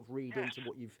then sort of read into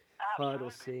what you've heard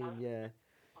or seen. Yeah.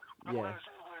 Whereas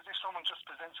if someone just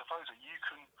presents a photo, you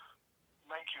can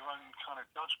make your own kind of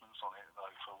judgments on it,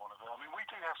 though, for one of it. I mean, we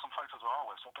do have some photos on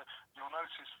our website, but you'll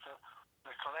notice that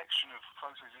the collection of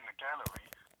photos in the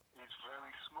gallery is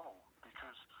very small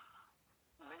because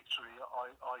literally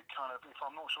I kind of, if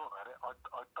I'm not sure about it, I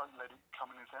don't let it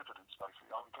come in as evidence,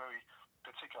 basically. I'm very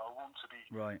particular. I want to be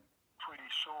pretty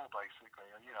sure,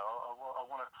 basically. I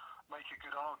want to make a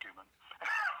good argument,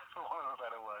 for want of a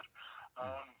better word.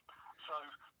 So,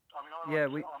 I mean, I'm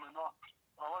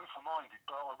open-minded,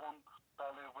 but I want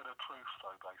that little bit of proof,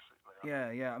 though, basically.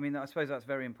 Yeah. I mean, I suppose that's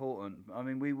very important. I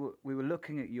mean, we were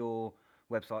looking at your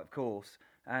website, of course,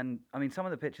 and I mean, some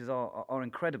of the pictures are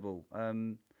incredible.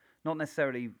 Not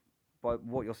necessarily by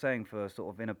what you're saying for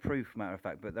sort of in a proof, matter of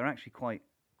fact, but they're actually quite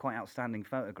outstanding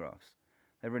photographs.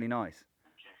 They're really nice.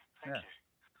 Thank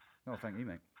you. Oh, thank you,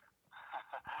 mate.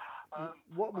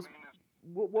 What was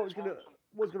going to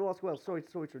ask? Well, sorry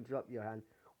to interrupt you, Johan.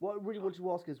 What I really wanted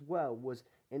to ask as well was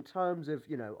in terms of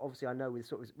obviously I know with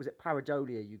sort of was it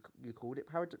pareidolia you called it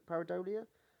pareidolia,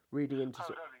 reading into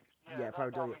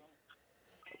pareidolia.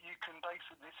 You can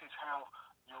basically, this is how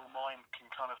your mind can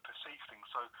kind of perceive things.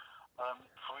 So,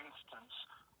 for instance,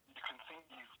 you can think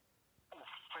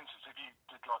for instance, if you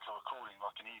did like a recording,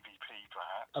 like an EVP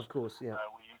perhaps. Of course, yeah.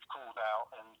 Where you've called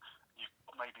out and you've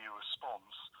maybe a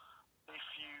response. If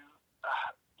you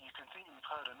can think you've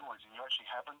heard a noise and you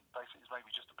actually haven't, basically it's maybe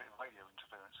just a bit of radio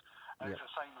interference. And it's the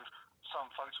same with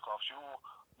some photographs. Your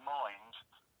mind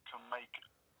can make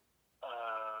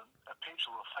a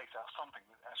picture or a face out of something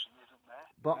that actually isn't there.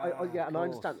 But I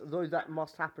understand, though that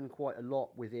must happen quite a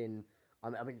lot within.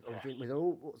 With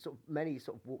all sort of many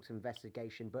sort of walks of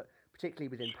investigation, but particularly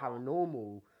within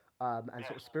paranormal and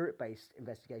sort of spirit-based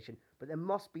investigation. But there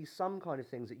must be some kind of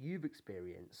things that you've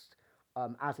experienced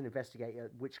as an investigator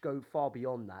which go far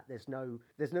beyond that. There's no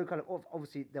kind of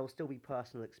obviously there will still be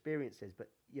personal experiences, but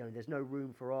there's no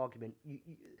room for argument.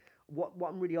 What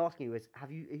I'm really asking you is,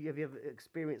 have you ever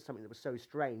experienced something that was so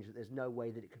strange that there's no way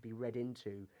that it could be read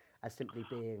into as simply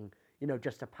being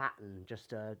just a pattern, just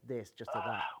this, just a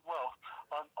that? Well,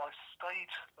 I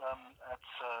stayed at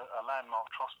a landmark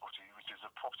trust property, which is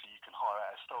a property you can hire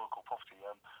at, a historical property,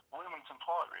 Wilmington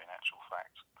Priory, in actual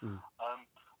fact.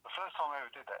 The first time I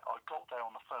ever did that, I got there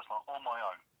on the first night on my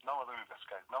own, no other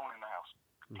investigators, no one in the house,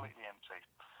 completely empty.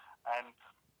 And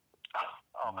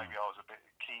maybe I was a bit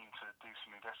keen to do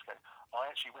some investigating.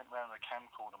 I actually went round the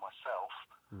camcorder myself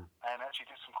and actually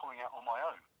did some calling out on my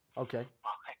own. Okay.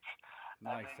 Right.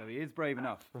 Nice. So he is brave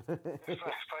enough. He's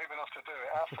brave enough to do it,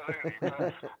 absolutely.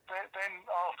 But then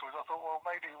afterwards, I thought, well,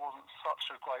 maybe it wasn't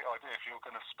such a great idea if you're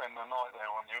going to spend the night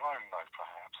there on your own, though,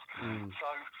 perhaps. So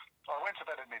I went to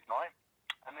bed at midnight,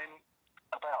 and then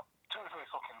about 2 or 3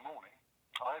 o'clock in the morning,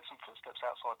 I heard some footsteps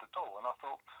outside the door, and I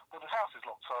thought, well, the house is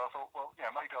locked, so I thought, well, yeah,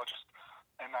 maybe I just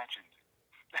imagined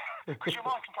it. Because your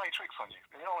mind can play tricks on you.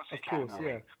 It honestly can. Of course,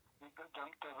 yeah.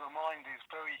 The mind is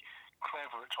very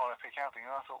clever at trying to pick out things,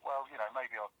 and I thought, well,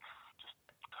 maybe I just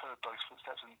heard those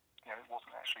footsteps and, it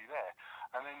wasn't actually there.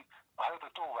 And then I heard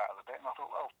the door rattle a bit, and I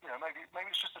thought, well, maybe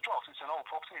it's just a draft. It's an old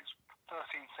property. It's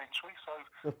 13th century, so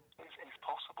it's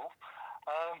possible.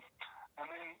 And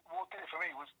then what did it for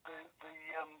me was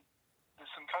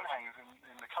there's some coat hangers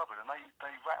in the cupboard, and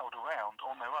they rattled around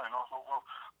on their own. I thought, well,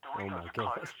 the windows are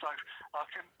closed, so I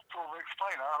couldn't sort of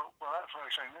explain it. Well, that's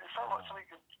very strange. It felt like something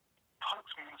that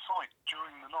poked me in the side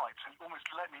during the night to almost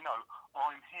let me know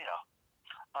I'm here.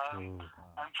 And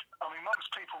I mean, most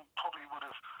people probably would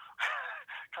have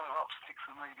kind of up sticks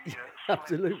and maybe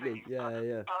absolutely, things,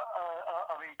 yeah. But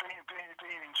I mean,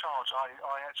 being in charge,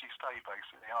 I actually stayed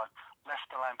basically. I left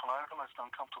the lamp on. I had the most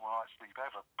uncomfortable night's sleep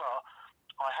ever, but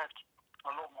I had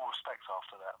a lot more respect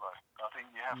after that, though. I think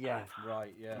you have to.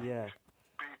 Right. Yeah.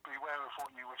 Beware of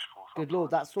what you wish for. Good Lord,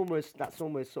 that's almost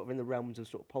sort of in the realms of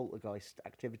sort of poltergeist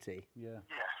activity. Yeah.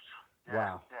 Yes. Yeah,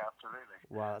 Wow. Yeah, absolutely.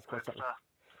 Wow, that's quite something.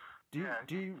 Yeah.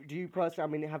 Do you personally?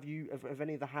 I mean, have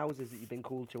any of the houses that you've been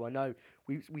called to? I know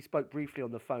we spoke briefly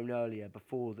on the phone earlier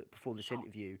before this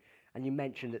interview, and you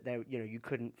mentioned that you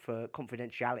couldn't, for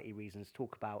confidentiality reasons,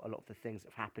 talk about a lot of the things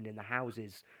that have happened in the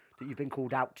houses that you've been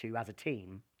called out to as a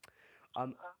team.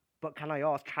 But can I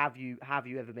ask, have you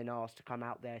ever been asked to come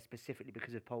out there specifically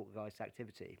because of poltergeist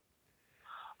activity?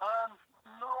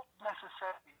 Not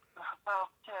necessarily. Well,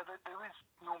 yeah, there is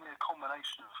normally a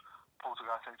combination of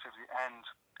poltergeist activity and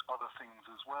other things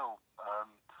as well.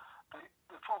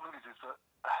 The problem is that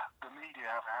the media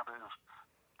have a habit of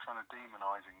kind of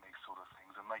demonising these sort of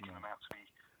things and making them out to be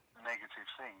negative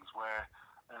things, where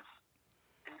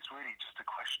it's really just a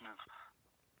question of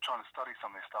trying to study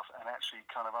some of this stuff and actually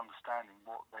kind of understanding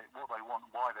what they want,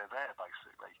 why they're there,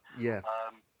 basically. Yeah.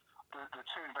 The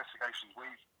 2 investigations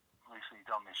we've recently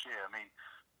done this year, I mean,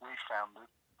 we found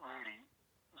that really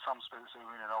some spirits who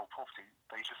are in an old property,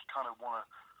 they just kind of want to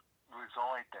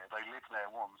reside there. They live there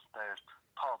once. They're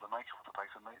part of the makeup of the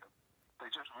place, and they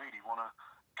just really want to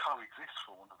coexist,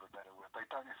 for want of a better word. They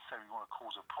don't necessarily want to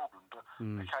cause a problem, but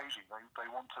occasionally they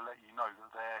want to let you know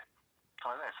that they're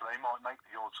kind of there. So they might make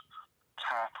the odd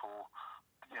tap, or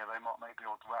they might make the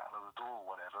odd rattle of the door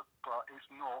or whatever, but it's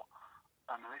not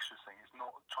a malicious thing. It's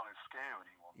not trying to scare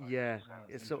anyone. Yeah,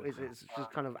 it's just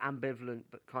kind of ambivalent,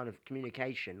 but kind of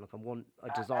communication. Like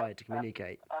a desire to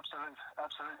communicate. Absolutely.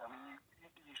 I mean,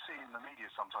 you see in the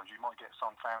media sometimes you might get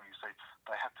some family who say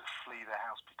they had to flee their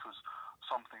house because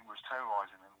something was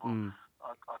terrorising them.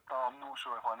 Well, I'm not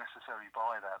sure if I necessarily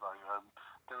buy that, though.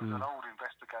 There was an old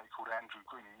investigator called Andrew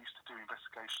Green who used to do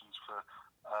investigations for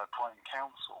Brighton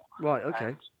Council. Right,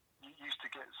 okay. And you used to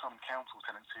get some council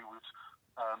tenants who would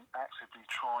actively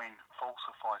try and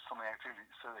falsify some of the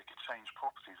activities so they could change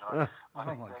properties. And I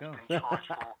think they've been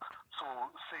charged for sort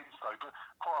of since, though. But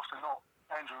quite often not.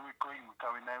 Andrew Green would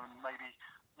go in there and maybe,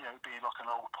 it'd be like an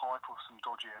old pipe or some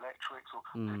dodgy electrics, or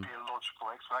there'd be a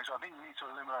logical explanation. I think you need to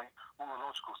eliminate all the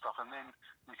logical stuff, and then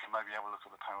you can maybe have a look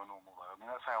at the paranormal, though. I mean,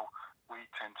 that's how we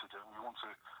tend to do it. We want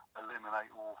to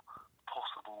eliminate all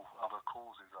possible other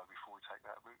causes, though, before we take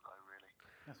that route, though, really.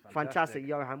 That's Fantastic,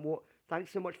 Johan.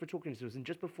 Thanks so much for talking to us. And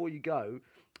just before you go,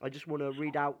 I just want to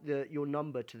read out your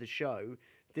number to the show.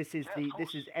 This is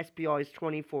SPI's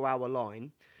 24-hour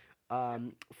line.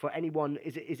 For anyone,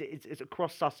 is it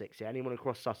across Sussex? Yeah, anyone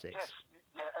across Sussex? Yes,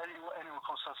 yeah, anyone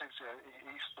across Sussex,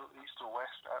 east or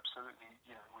west, absolutely.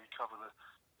 We cover the,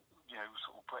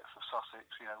 sort of breadth of Sussex.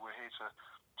 We're here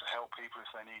to help people if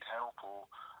they need help,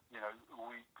 or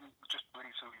we just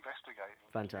really to investigate.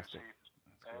 Fantastic. See if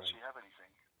they actually have anything.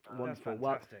 Wonderful.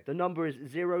 Well, the number is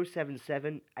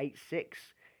 077 86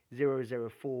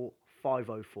 004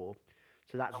 504.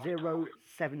 So that's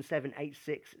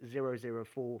 07786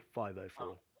 004 504.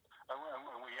 And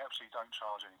we actually don't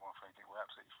charge anyone for anything. We're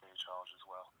absolutely free of charge as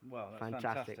well. Well, that's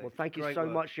fantastic. Well, thank you so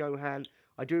much, Johan.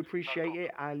 I do appreciate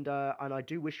it, and I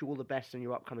do wish you all the best in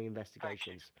your upcoming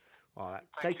investigations. All right.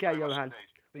 Take care, Johan.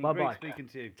 Bye-bye. Speaking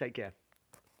to you. Take care.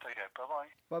 Take care.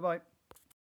 Bye-bye. Bye-bye.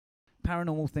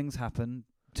 Paranormal things happen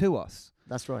to us.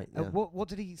 That's right. Yeah. What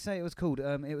did he say it was called?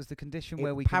 It was the condition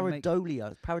where we can make...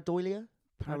 Pareidolia. Pareidolia,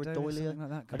 something like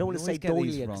that. I don't want to say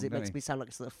doilia because it makes me sound like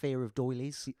a sort of fear of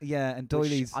doilies. Yeah, and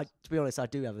doilies... to be honest, I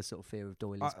do have a sort of fear of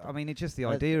doilies. I mean, it's just the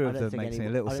idea of them makes me a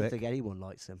little sick. I don't think anyone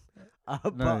likes them.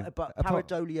 No. But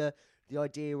pareidolia, the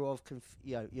idea of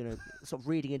sort of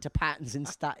reading into patterns in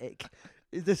static,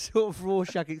 The sort of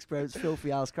Rorschach experience,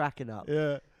 filthy Al's cracking up.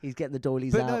 Yeah. He's getting the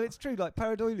doilies But out. no, it's true. Like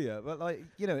pareidolia, but like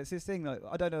it's this thing. Like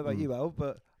I don't know about you, Al,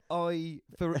 but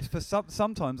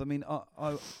sometimes I mean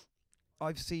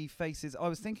I see faces. I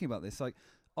was thinking about this. Like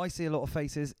I see a lot of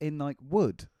faces in like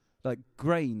wood, like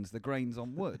the grains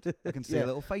on wood. I can see a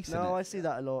little face in it. No, I see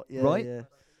that a lot. Yeah, Right? Yeah.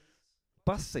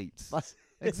 Bus seats.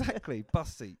 Exactly,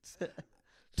 bus seats.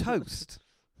 Toast.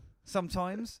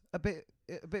 Sometimes a bit.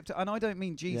 And I don't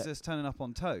mean Jesus turning up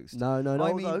on toast. No. I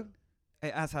mean, although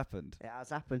it has happened. it has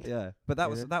happened. Yeah, but that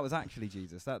was actually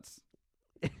Jesus. That's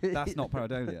not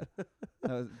pareidolia.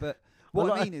 But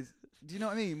what I mean is, do you know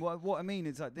what I mean? What I mean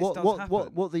is like this does happen.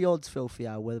 What the odds, filthy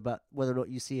Al, whether or not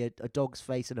you see a dog's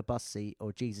face in a bus seat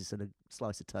or Jesus in a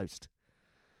slice of toast?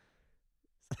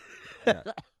 Yeah.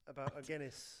 About a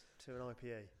Guinness to an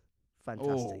IPA.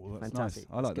 Fantastic, Oh, that's fantastic.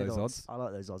 nice. I like That's those good odds. I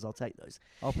like those odds. I'll take those.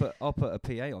 I'll put a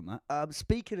PA on that.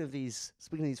 Speaking of these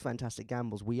fantastic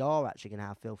gambles, we are actually going to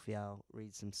have Filthy Al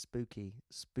read some spooky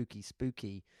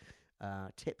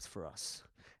tips for us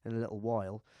in a little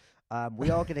while. We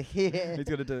are going to hear He's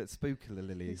going to do it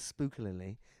spookily.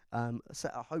 spookily. So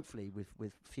hopefully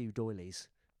with few doilies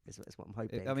is what I'm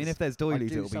hoping. I mean, 'cause if there's doilies,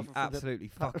 do it'll be suffer from the absolutely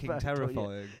fucking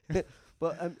paranoia. terrifying.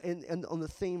 But in on the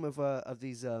theme of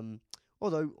these,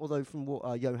 although from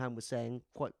what Johan was saying,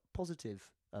 quite positive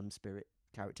spirit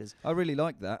characters. I really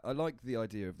like that. I like the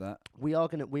idea of that. We are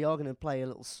gonna play a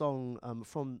little song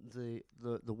from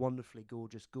the wonderfully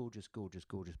gorgeous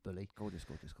Bully. Gorgeous.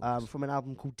 From an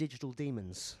album called Digital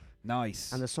Demons,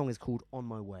 Nice. and the song is called On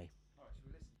My Way.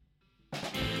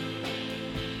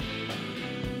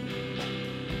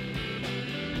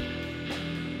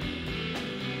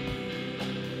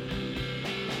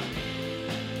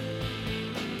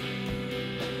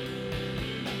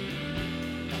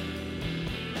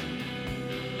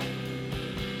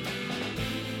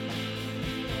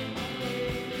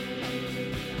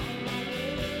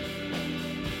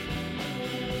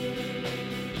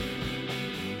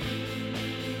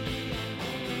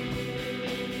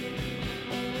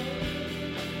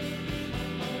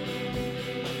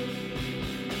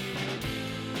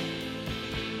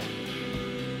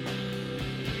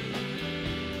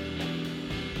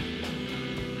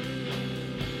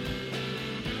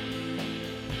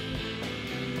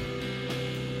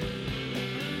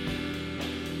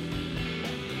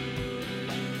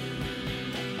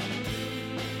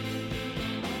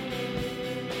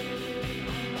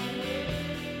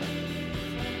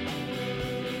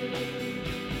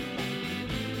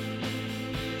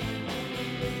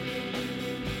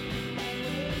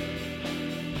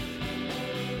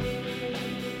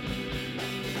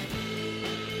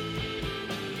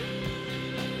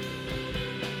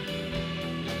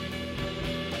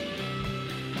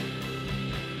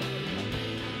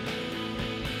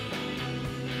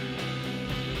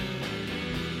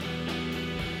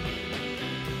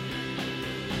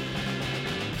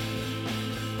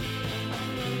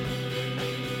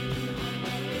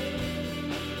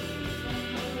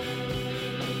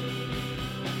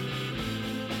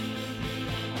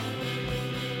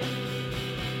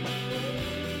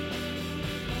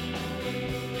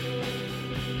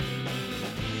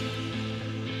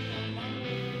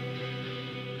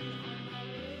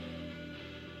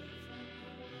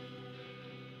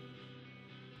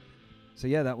 So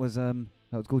yeah, that was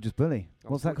Gorgeous Bully.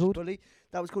 What's that called? Bully.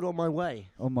 That was called On My Way.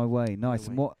 On My Way. Nice.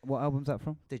 My And what album's that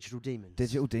from? Digital Demons.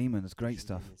 Digital Demons. Great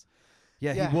Digital stuff. Demons.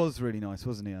 Yeah, Yeah. he was really nice,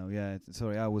 wasn't he, Al? Yeah.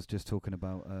 Sorry, Al was just talking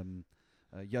about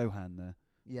Johan there.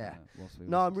 Yeah. whilst we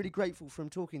No, were I'm really grateful for him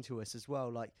talking to us as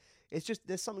well. Like, it's just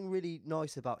there's something really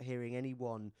nice about hearing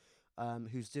anyone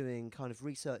who's doing kind of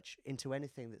research into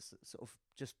anything that's sort of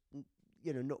just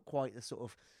not quite the sort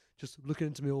of just looking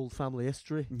into my old family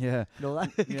history Yeah. and all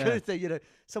that Yeah. kind of thing.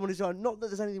 Someone who's not that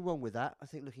there's anything wrong with that. I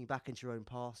think looking back into your own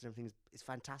past and everything is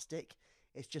fantastic.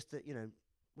 It's just that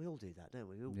we all do that, don't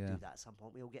we? We all Yeah. do that at some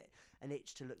point. We all get an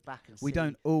itch to look back and We see.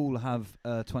 don't all have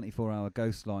a 24-hour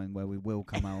ghost line where we will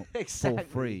come out Exactly. for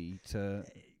free to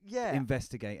Yeah.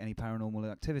 investigate any paranormal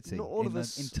activity Not all in of the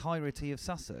us- entirety of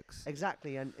Sussex.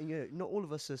 Exactly, and not all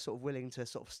of us are sort of willing to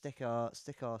sort of stick our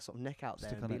sort of neck out there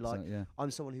Stick and our be necks like, out, yeah. I'm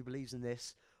someone who believes in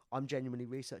this. I'm genuinely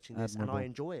researching this, and Admirable. I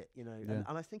enjoy it. Yeah.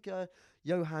 And I think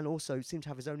Johan also seemed to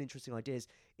have his own interesting ideas.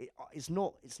 It's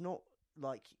not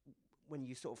like when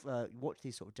you sort of watch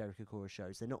these sort of Derek Akora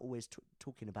shows, they're not always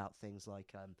talking about things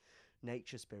like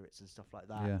nature spirits and stuff like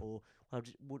that. Yeah. Or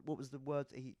what was the word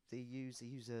that he used? He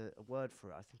used a word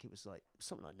for it. I think it was like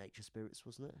something like nature spirits,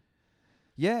 wasn't it?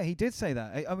 Yeah, he did say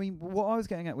that. I mean, what I was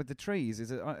getting at with the trees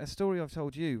is a story I've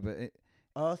told you, but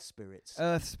Earth spirits.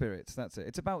 Earth spirits, that's it.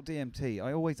 It's about DMT.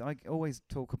 I always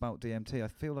talk about DMT. I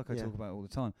feel like I Yeah. talk about it all the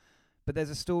time. But there's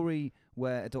a story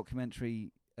where a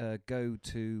documentary go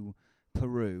to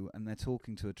Peru and they're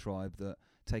talking to a tribe that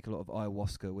take a lot of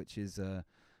ayahuasca, which is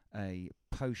a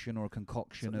potion or a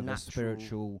concoction Sort of of a natural-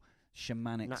 spiritual,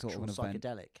 shamanic sort of an natural event.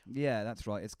 psychedelic. Yeah, that's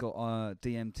right. It's got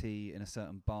DMT in a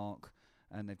certain bark,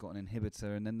 and they've got an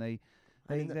inhibitor, and then they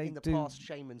In the do. past,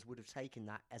 shamans would have taken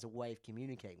that as a way of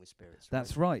communicating with spirits. Right?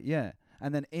 That's right, yeah.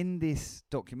 And then in this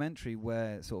documentary,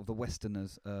 where sort of the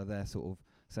Westerners they're sort of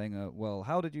saying, "Well,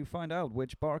 how did you find out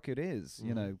which bark it is?"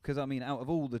 You know, because I mean, out of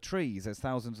all the trees, there's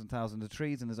thousands and thousands of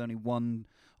trees, and there's only one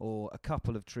or a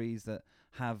couple of trees that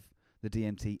have the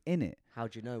DMT in it. How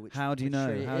do you know which? How do you which know?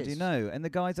 tree it How do you is? know? And the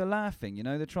guys are laughing. You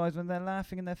know, the tribesmen, they're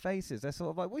laughing in their faces. They're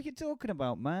sort of like, "What are you talking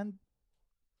about, man?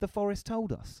 The forest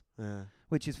told us," Yeah.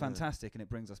 which is Yeah. fantastic, and it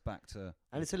brings us back to.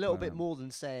 And it's a little bit more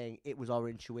than saying it was our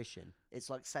intuition. It's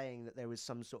like saying that there was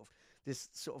some sort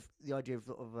of the idea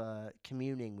of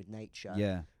communing with nature.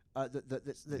 Yeah,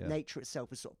 That Yeah. nature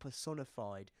itself is sort of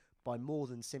personified by more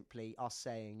than simply us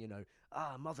saying,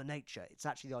 Mother Nature. It's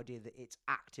actually the idea that it's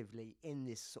actively in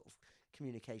this sort of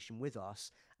communication with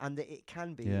us, and that it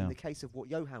can be, Yeah. in the case of what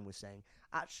Johan was saying,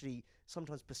 actually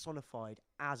sometimes personified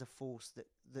as a force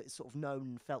that's sort of known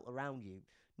and felt around you.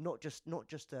 Not just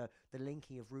the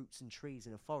linking of roots and trees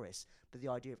in a forest, but the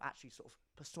idea of actually sort of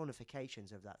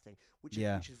personifications of that thing, which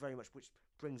is very much, which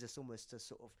brings us almost to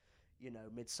sort of,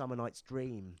 Midsummer Night's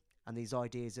Dream and these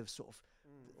ideas of sort of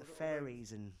the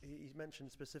fairies and He's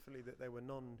mentioned specifically that they were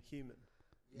non-human.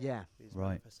 yeah, These Right.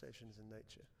 manifestations in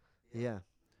nature. yeah.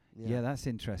 yeah, that's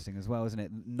interesting as well, isn't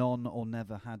it? None or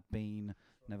never had been,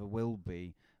 never will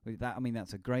be.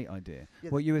 That's a great idea. Yeah,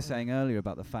 What you were saying earlier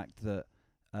about the fact that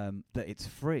that it's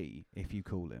free if you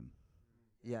call him.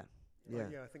 Yeah, Well,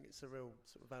 yeah. I think it's a real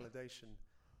sort of validation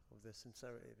of the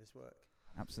sincerity of his work.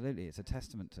 Absolutely, it's a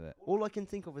testament to it. All I can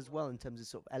think of as well in terms of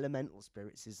sort of elemental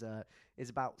spirits is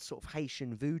about sort of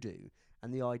Haitian voodoo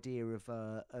and the idea of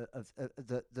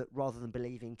that rather than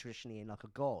believing traditionally in like a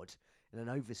god and an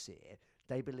overseer,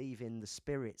 they believe in the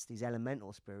spirits, these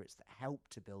elemental spirits that help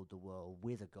to build the world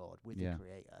with a god, with Yeah. the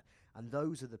creator, and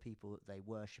those are the people that they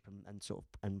worship and sort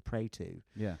of and pray to.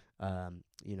 Yeah,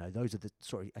 Those are the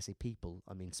I say people,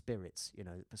 I mean spirits.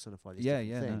 that personify these yeah,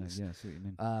 different yeah, things. no, yeah. I see what you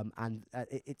mean. And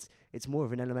it's more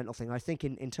of an elemental thing. I think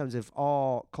in terms of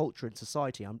our culture and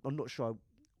society, I'm not sure.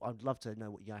 I'd love to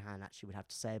know what Johan actually would have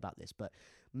to say about this, but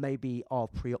maybe our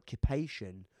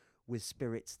preoccupation with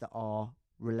spirits that are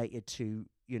related to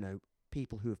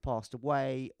people who have passed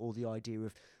away, or the idea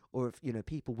of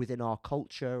people within our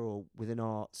culture or within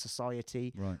our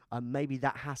society. Right. Maybe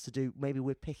that has to do. Maybe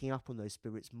we're picking up on those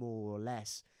spirits more or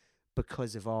less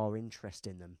because of our interest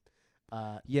in them.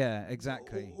 Yeah,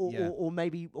 exactly. Yeah. Or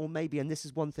maybe, and this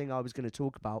is one thing I was going to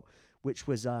talk about, which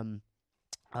was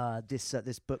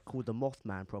this book called The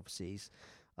Mothman Prophecies.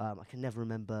 I can never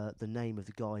remember the name of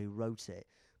the guy who wrote it,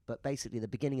 but basically, at the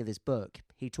beginning of this book,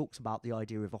 he talks about the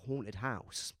idea of a haunted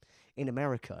house in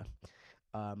America.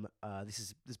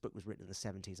 This book was written in the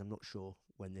 70s. I'm not sure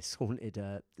when this haunted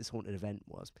event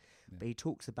was, but he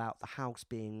talks about the house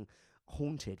being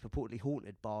purportedly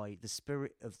haunted by the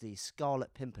spirit of the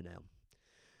Scarlet Pimpernel,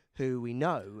 who we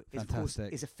know is, of course,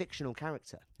 Fantastic. is a fictional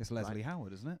character. It's Leslie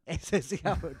Howard, isn't it? It's Leslie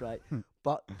Howard, right?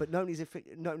 But not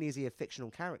only is he a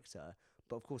fictional character,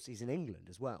 but of course he's in England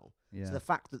as well. Yeah. So the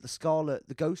fact that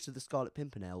the ghost of the Scarlet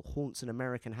Pimpernel haunts an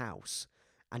American house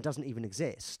and doesn't even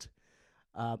exist.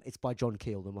 It's by John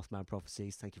Keel, The Mothman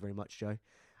Prophecies. Thank you very much, Joe.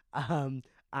 And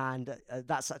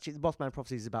that's actually, The Mothman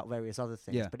Prophecies is about various other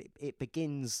things, Yeah. but it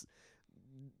begins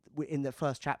in the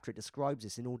first chapter. It describes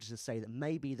this in order to say that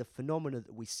maybe the phenomena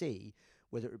that we see,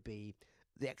 whether it be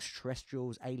the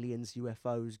extraterrestrials, aliens,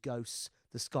 UFOs, ghosts,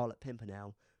 the Scarlet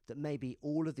Pimpernel, that maybe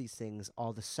all of these things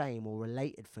are the same or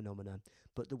related phenomena,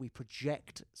 but that we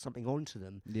project something onto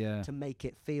them Yeah. to make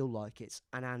it feel like it's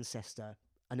an ancestor,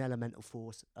 an elemental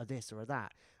force, a this or a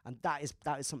that. And that is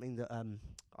something that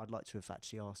I'd like to have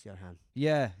actually asked Johan.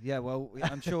 Yeah. Well,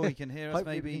 I'm sure he can hear us.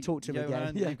 Hopefully we Maybe can talk to him Johan,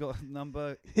 again. Yeah. You've got a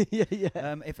number.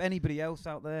 yeah. If anybody else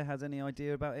out there has any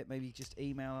idea about it, maybe just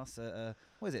email us at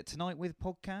what is it? Tonight with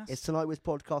Podcast. It's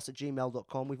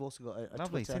tonightwithpodcast@gmail.com. We've also got a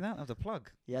Lovely. Twitter. See that? That was a plug.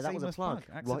 Yeah, that was a Seamless plug.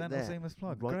 Right Accidental there. seamless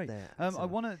plug. Right Great. there. I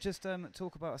Excellent. want to just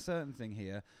talk about a certain thing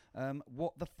here.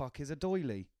 What the fuck is a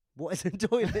doily? What is a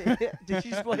doily? Did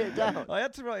you write it down? I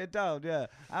had to write it down, yeah.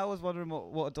 I was wondering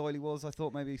what a doily was. I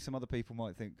thought maybe some other people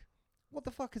might think, what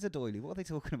the fuck is a doily? What are they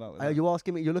talking about? With that? You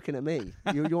asking me? You're looking at me.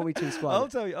 You want me to describe I'll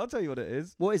it? tell you what it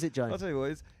is. What is it, Joe? I'll tell you what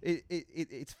it is.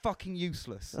 It's fucking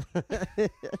useless.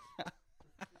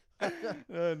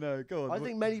 No, go on. I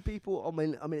think many people. I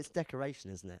mean, it's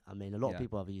decoration, isn't it? I mean, a lot of Yeah.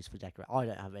 people have a use for decoration. I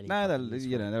don't have any. No, fucking use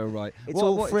for it. they're all right. It's What-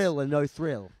 all what frill and no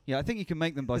thrill. Yeah, I think you can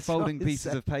make them by That's folding what it pieces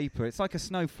said. of paper. It's like a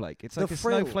snowflake. It's The like a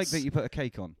snowflake frills. that you put a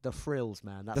cake on. The frills,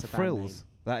 man. That's The a band frills. name.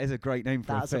 That is a great name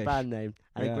for That's a a fish. band name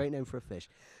and Yeah. a great name for a fish.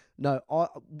 No,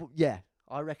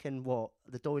 I reckon what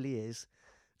the doily is.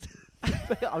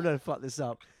 I'm gonna fuck this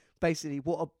up. Basically,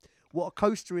 what a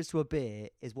coaster is to a beer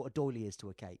is what a doily is to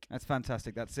a cake. That's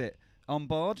fantastic. That's it. On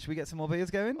board, should we get some more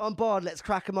beers going? On board, let's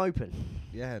crack 'em open.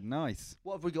 Yeah, nice.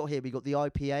 What have we got here? We got the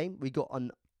IPA. We got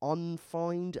an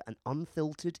unfined and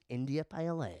unfiltered India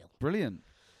Pale Ale. Brilliant.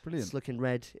 It's looking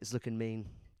red. It's looking mean.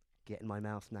 Get in my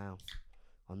mouth now.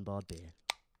 On board beer.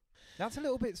 That's a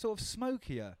little bit sort of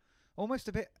smokier, almost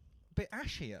a bit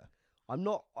ashier. I'm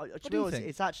not. To do be you honest, think?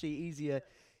 it's actually easier.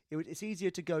 It's easier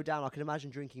to go down. I can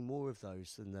imagine drinking more of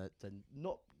those than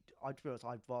not. To be honest,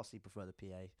 I vastly prefer the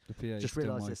PA. The PA. Just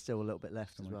realised there's still a little bit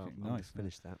left still as my well. pick. I'll Nice, just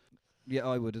finish that. Yeah,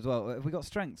 I would as well. Have we got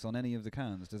strengths on any of the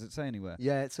cans? Does it say anywhere?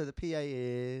 Yeah. So the PA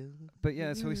is. But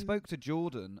yeah, so we spoke to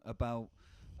Jordan about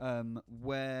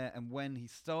where and when he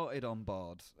started on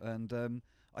Bard, and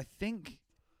I think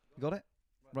you got it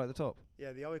right at the top.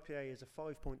 Yeah, the IPA is a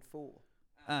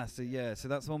 5.4. So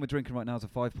that's the one we're drinking right now. Is a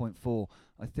 5.4.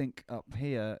 I think up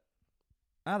here.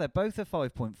 They're both a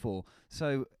 5.4.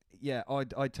 So yeah,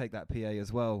 I'd take that PA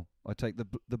as well. I'd take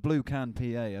the blue can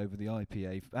PA over the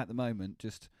IPA at the moment.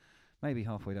 Just maybe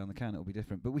halfway down the can it'll be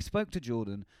different. But we spoke to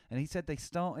Jordan, and he said they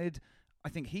started. I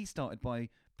think he started by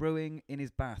brewing in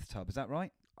his bathtub. Is that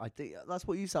right? I think that's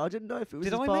what you said. I didn't know if it was.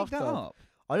 Did his I make that bathtub. up?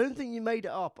 I don't think you made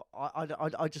it up.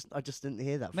 I just didn't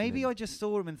hear that. From Maybe him. I just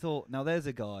saw him and thought, now there's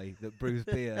a guy that brews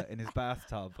beer in his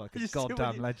bathtub like a Just see when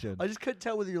goddamn you- legend. I just couldn't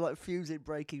tell whether you like fusing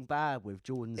Breaking Bad with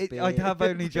Jordan's beer. I have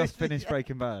only just finished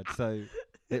Breaking Bad, so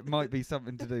it might be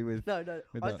something to do with. No,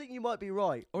 with I that. think you might be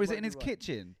right. Or You is it might in be his right.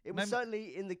 kitchen? It was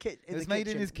certainly in the kitchen. It was made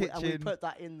in his and we kitchen. put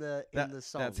that in the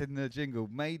song. That's in the jingle.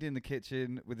 Made in the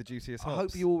kitchen with the juiciest hops. I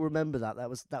hope you all remember that. That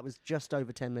was just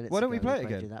over 10 minutes. Why don't we ago play it played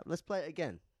again? you that. Let's play it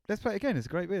again. Let's play it again. It's a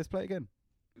great beer. Let's play it again.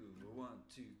 1,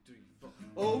 2, 3, 4.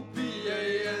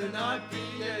 OPA and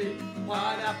IPA,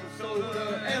 pineapple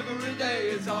soda, every day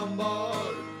is on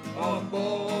board, on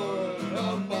board,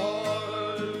 on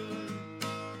board.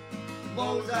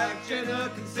 Mosaic,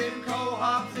 Chinook, and Simcoe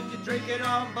hops. If you're drinking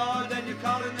on board, then you're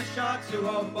calling the shots. You're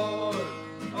on board,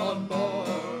 on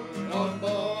board, on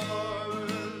board.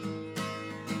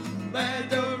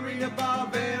 Mandarina,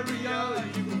 Bavaria,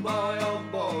 you can buy on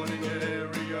board in your area.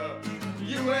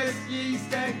 US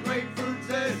yeast and grapefruit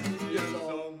zest, you're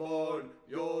on board,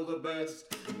 you're the best.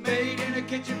 Made in a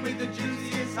kitchen with the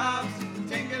juiciest hops,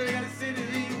 tingling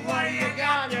acidity, what do you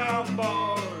got? You're on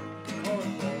board,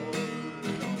 on board.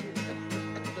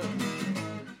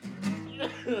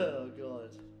 Oh God.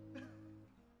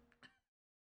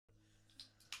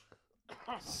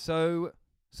 So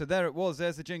there it was.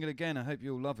 There's the jingle again. I hope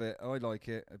you all love it. I like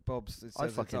it. Bob's. It I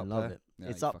says fucking it's up love there. it. Yeah,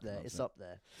 It's he up fucking there. loves It's it. up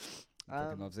there. He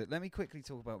fucking loves it. Let me quickly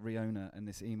talk about Riona and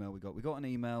this email we got. We got an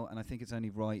email, and I think it's only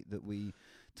right that we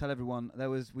tell everyone.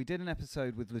 We did an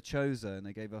episode with La Chosa, and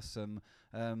they gave us some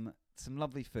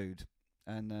lovely food.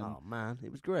 And Oh man,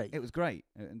 it was great. it was great.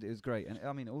 And it was great. And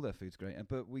I mean, all their food's great.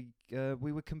 But we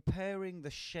were comparing the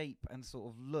shape and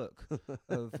sort of look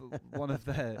of one of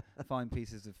their fine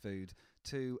pieces of food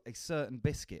to a certain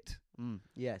biscuit.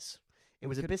 Yes. It We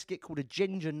was a could- biscuit called a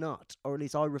ginger nut, or at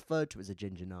least I referred to it as a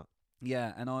ginger nut.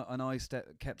 Yeah, and I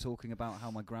kept talking about how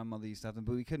my grandmother used to have them,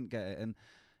 but we couldn't get it. And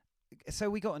so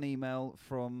we got an email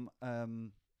from.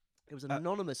 It was an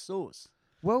anonymous source.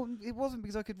 Well, it wasn't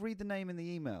because I could read the name in the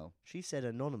email. She said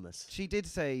anonymous. She did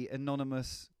say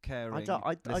anonymous, caring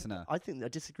listener. I think I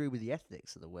disagree with the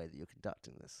ethics of the way that you're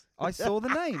conducting this. I saw the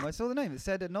name. I saw the name. It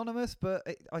said anonymous, but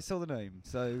I saw the name.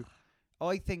 So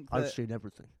I think I've that seen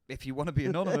everything. if you want to be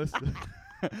anonymous,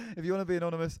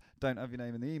 don't have your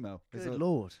name in the email. It's Good all-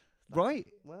 Lord. Right.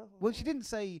 Well, She didn't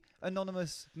say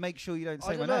anonymous. Make sure you don't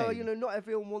say I don't my know. name. You know, not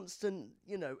everyone wants to,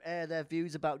 air their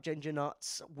views about ginger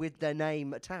nuts with their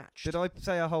name attached. Did I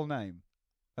say her whole name?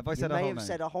 Have I You said her may whole have name?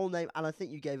 said a whole name, and I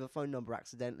think you gave a phone number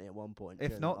accidentally at one point. If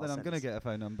during not, our then I'm going to sentence. get a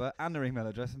phone number and her email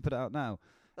address and put it out now.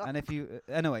 And if you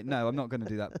anyway, no, I'm not going to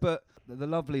do that. But the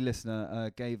lovely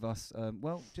listener gave us,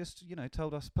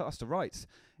 told us, put us to rights.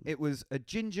 It was a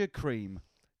ginger cream.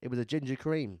 It was a ginger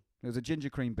cream. It was a ginger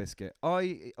cream biscuit.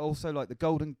 I also like the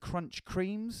golden crunch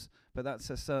creams, but that's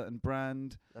a certain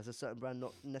brand. There's a certain brand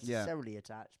not necessarily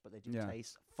attached, but they do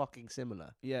taste fucking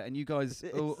similar. Yeah, and you guys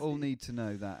all need to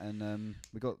know that. And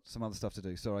we got some other stuff to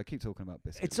do. Sorry, I keep talking about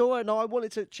biscuits. It's all right. No, I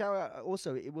wanted to shout out.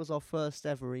 Also, it was our first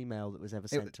ever email that was ever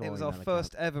sent to us. It was our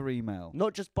first ever email.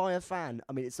 Not just by a fan.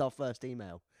 I mean, it's our first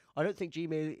email. I don't think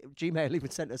Gmail even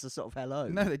sent us a sort of hello.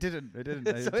 No, they didn't. They didn't.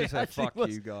 They So just it said, actually fuck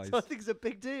was- you guys. So I think it's a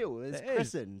big deal. It's It is.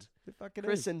 christened. It fucking is.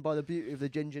 Christened by the beauty of the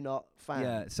Ginger Nut fan.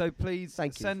 Yeah, so please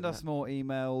Thank you send for us that. more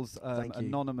emails, Thank you.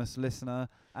 anonymous listener,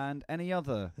 and any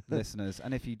other listeners.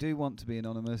 And if you do want to be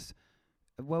anonymous,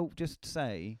 well, just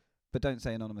say, but don't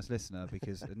say anonymous listener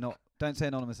because don't say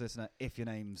anonymous listener if your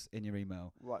name's in your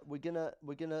email. Right, we're gonna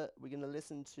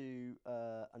listen to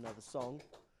another song.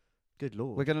 Good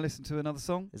lord. We're going to listen to another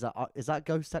song. Is that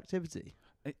ghost activity?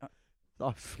 Oh,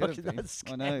 Could've fucking, been. that's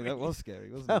I scary. know that was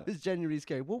scary, wasn't That it? was genuinely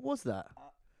scary. What was that?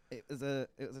 It was a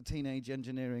teenage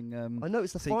engineering. I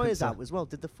noticed the sequencer. fire's out as well.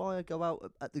 Did the fire go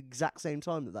out at the exact same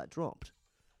time that dropped?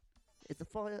 Is the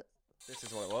fire? This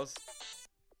is what it was.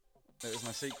 It was my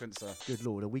sequencer. Good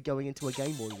lord, are we going into a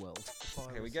Game Boy world?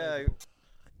 Here we go.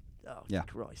 Oh, Yeah.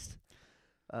 Christ.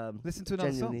 Listen to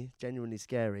another song. Genuinely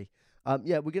scary.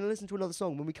 Yeah, we're going to listen to another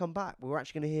song. When we come back, we're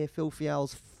actually going to hear Filthy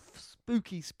Al's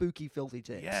spooky, filthy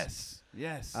tips.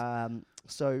 Yes.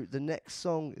 So the next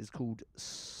song is called Need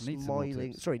some more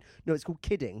Smiling. tips. Sorry, no, it's called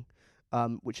Kidding,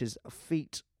 which is a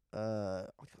feat.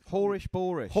 Horish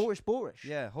Boorish. Horish Boorish.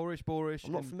 Yeah, Horish Boorish.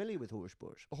 I'm not and familiar with Horish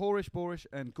Boorish. Horish Boorish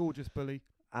and Gorgeous Bully.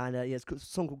 And yeah, it's a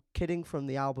song called Kidding from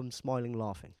the album Smiling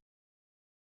Laughing.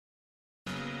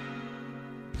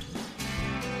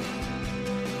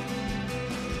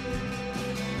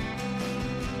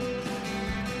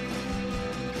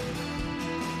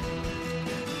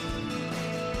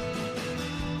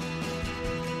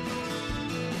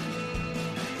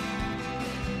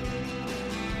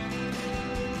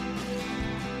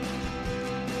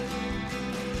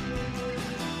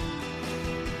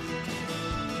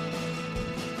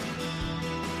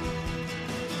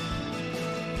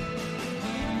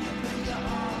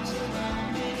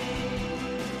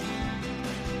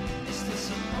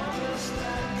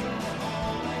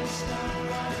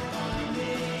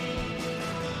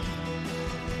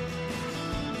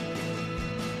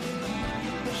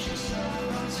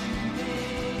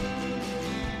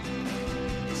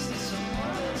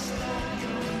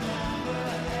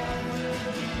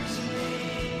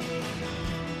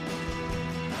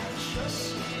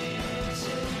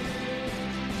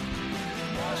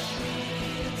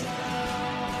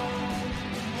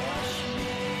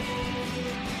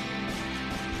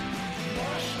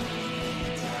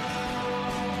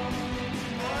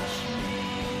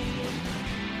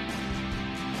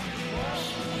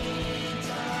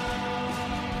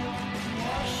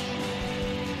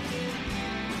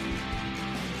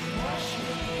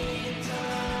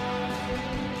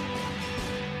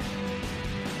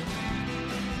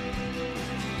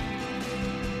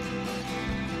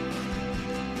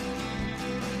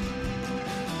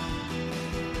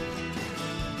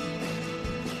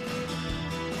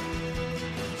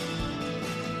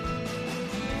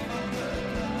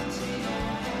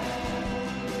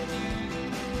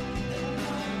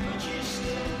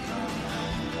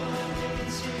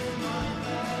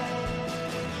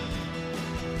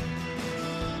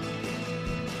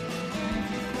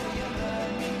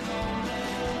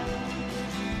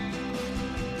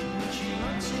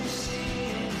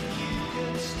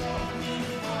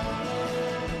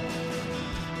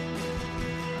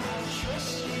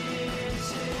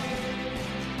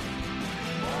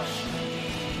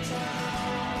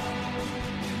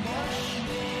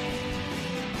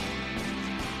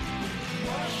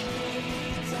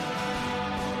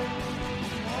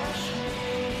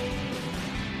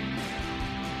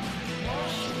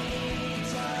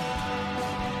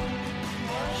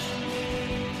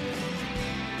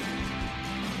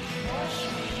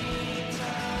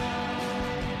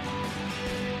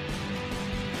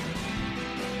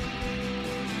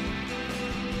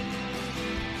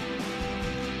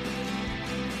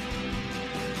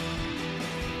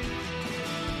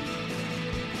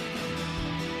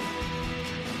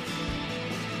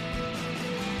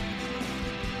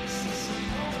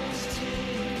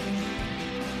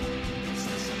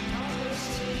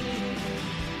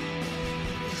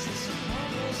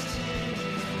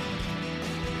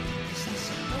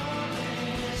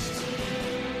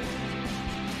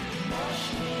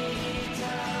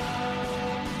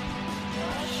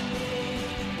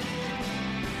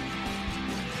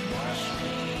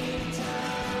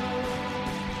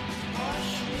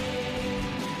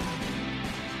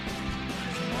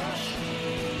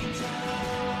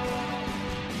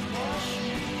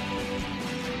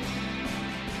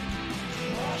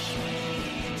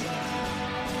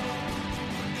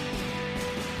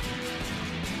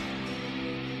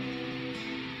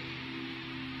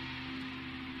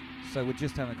 So we're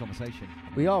just having a conversation.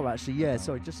 We are actually, yeah.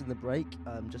 Sorry, just in the break,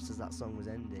 just as that song was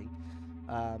ending,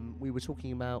 we were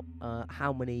talking about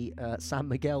how many San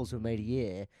Miguels were made a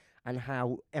year and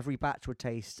how every batch would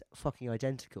taste fucking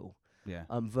identical. Yeah.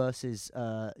 Versus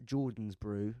Jordan's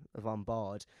brew of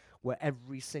Unbarred, where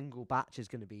every single batch is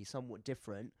going to be somewhat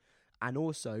different. And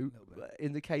also,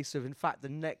 in the case of, in fact, the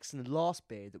next and the last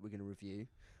beer that we're going to review,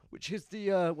 which is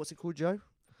the, what's it called, Joe?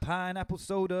 Pineapple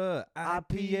soda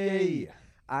IPA.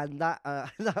 And that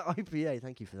IPA,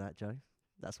 thank you for that, Joe.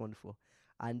 That's wonderful.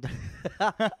 And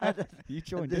You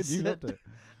joined in, you loved it.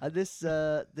 And this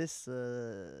that's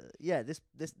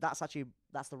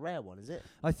the rare one, is it?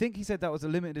 I think he said that was a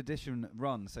limited edition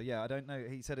run. So yeah, I don't know.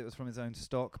 He said it was from his own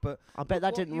stock, but I bet that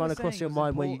what didn't you run were across saying your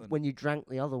was mind important. when you drank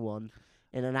the other one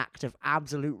in an act of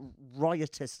absolute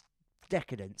riotous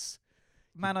decadence.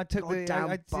 Man, I took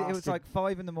Goddamn it was bastard like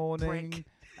 5 in the morning, prick.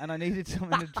 and I needed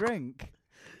something to drink.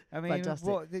 I mean, Fantastic.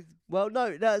 what? Well, no,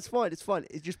 it's fine. It's fine.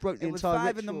 It just broke the It was entire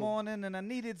 5 in the ritual. morning, and I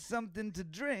needed something to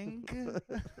drink.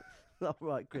 All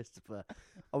right, Christopher.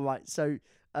 All right. So,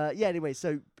 anyway,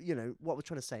 so, what we're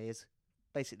trying to say is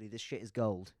basically this shit is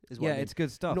gold. Is what Yeah, I mean. it's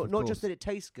good stuff. Not of just course. that it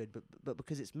tastes good, but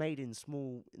because it's made in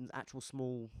actual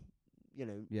small,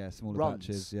 Yeah, smaller runs.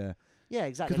 batches. Yeah. Yeah,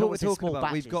 exactly. Because what we're Not talking small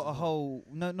about, we've batches got a as well. whole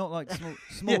not like Yeah,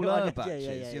 smaller I know,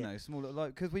 batches, yeah. smaller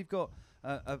like because we've got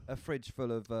a fridge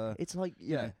full of It's like,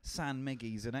 you know, San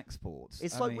Miggies and exports.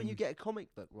 It's I like when you mean, get a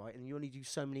comic book, right, and you only do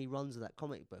so many runs of that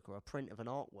comic book or a print of an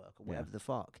artwork or whatever the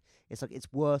fuck. It's like it's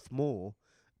worth more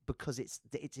because it's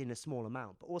in a small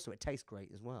amount, but also it tastes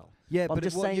great as well. yeah, I'm but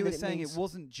just what saying you that were it saying, means- it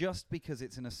wasn't just because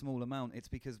it's in a small amount; it's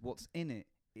because what's in it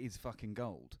is fucking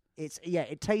gold.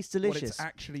 It tastes delicious. What it's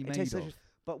actually It made tastes of. delicious.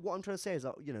 But what I'm trying to say is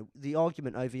that, the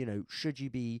argument over, should you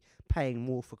be paying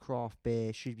more for craft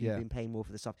beer? Should you be paying more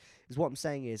for this stuff? Is what I'm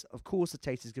saying is, of course, the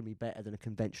taste is going to be better than a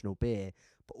conventional beer.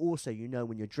 But also,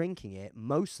 when you're drinking it,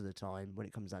 most of the time, when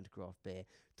it comes down to craft beer,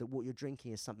 that what you're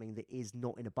drinking is something that is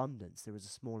not in abundance. There is a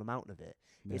small amount of it.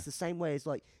 Yeah. It's the same way as,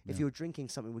 like, if you're drinking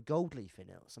something with gold leaf in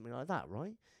it or something like that,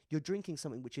 right? You're drinking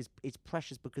something which is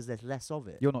precious because there's less of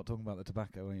it. You're not talking about the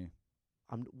tobacco, are you?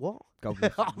 What? Gold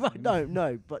Oh, right, no,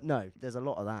 there's a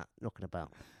lot of that knocking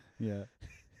about. Yeah.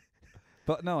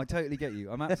 But no, I totally get you.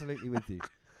 I'm absolutely with you.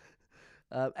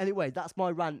 Anyway, that's my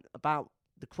rant about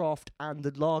the craft and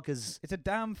the lagers. It's a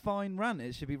damn fine rant.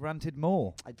 It should be ranted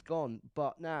more. It's gone,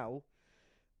 but now,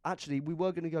 actually, we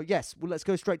were going to go. Yes, well, let's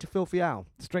go straight to Filthy Owl.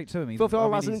 Straight to him. Filthy Owl, I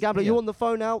mean, Resident he's Gambler. here. You on the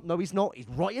phone now? No, he's not. He's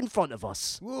right in front of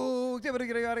us.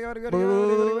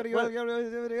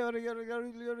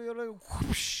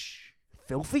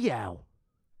 Filthy Owl.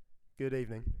 Good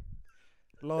evening.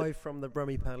 Live from the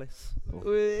Brummie Palace,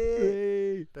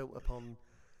 built upon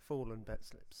fallen bet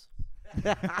slips.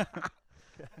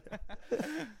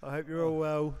 I hope you're all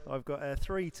well. I've got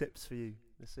 3 tips for you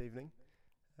this evening.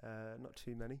 Not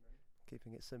too many,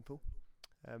 keeping it simple.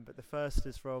 But the first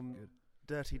is from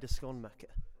Dirty Disconmacher,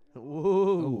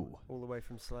 Ooh. all the way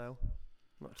from Slough.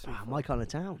 Not too far. My kind of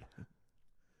town.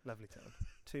 Lovely town.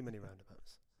 Too many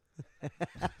roundabouts.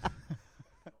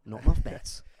 Not enough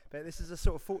bets. But this is a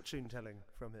sort of fortune telling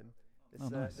from him. This,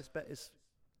 nice. This bet is,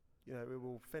 it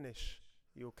will finish.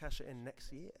 You'll cash it in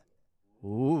next year.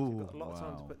 Ooh. You've got a lot of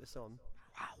time to put this on.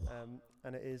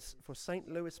 And it is for St.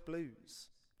 Louis Blues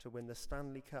to win the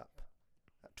Stanley Cup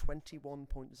at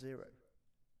 21.0.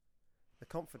 The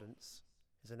confidence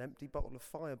is an empty bottle of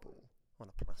Fireball on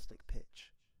a plastic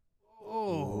pitch.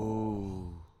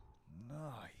 Oh.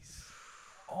 Nice.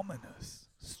 Ominous.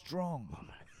 Strong.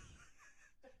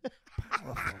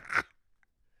 Powerful.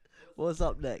 What's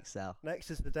up next, Sal? Next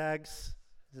is the Dags.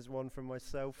 This is one from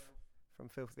myself, from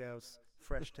Filthy Owl's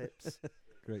Fresh Tips.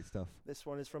 Great stuff. This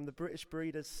one is from the British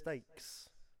Breeders' Stakes.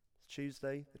 It's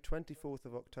Tuesday, the 24th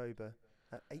of October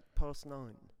at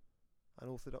 9:08.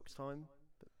 Unorthodox time,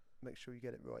 but make sure you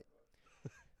get it right.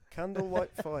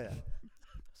 Candlelight Fire.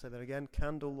 Say that again,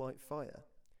 Candlelight Fire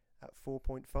at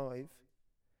 4.5.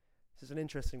 This is an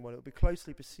interesting one. It will be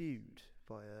closely pursued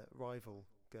by a rival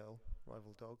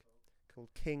dog, called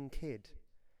King Kid.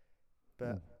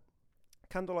 But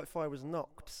Candlelight Fire was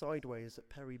knocked sideways at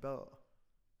Perry Bar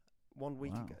 1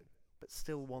 week ago, but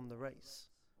still won the race.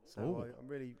 So I'm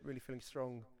really, really feeling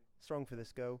strong for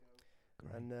this girl.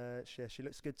 Great. And she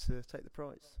looks good to take the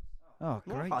prize. Oh,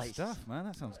 great Nice. stuff, man.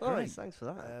 That sounds great. Nice, thanks for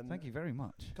that. Thank you very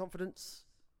much. Confidence,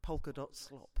 polka dot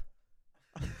slop.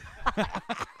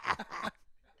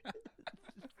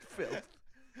 Filth.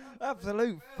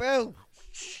 Absolute filth.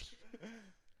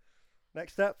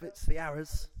 Next up, it's the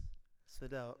Arras. It's the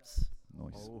darts.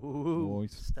 Nice.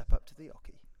 Nice. Step up to the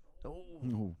hockey.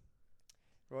 Ooh.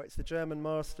 Right, it's the German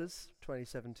Masters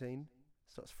 2017.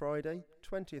 So that's Friday,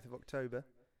 20th of October.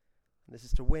 And this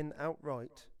is to win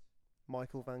outright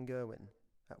Michael van Gerwen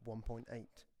at 1.8.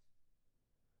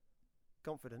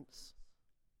 Confidence,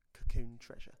 Cocoon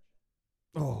Treasure.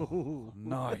 Oh,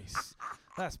 nice.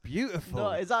 That's beautiful.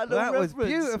 No, is that a little that was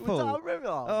reference? beautiful. Was that a river?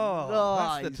 Oh,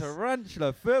 nice. that's the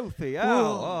tarantula, filthy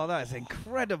owl. Oh, that's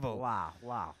incredible.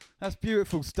 Wow. That's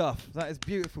beautiful stuff. That is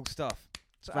beautiful stuff.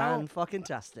 So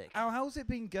Fan-fucking-tastic. how's it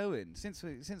been going since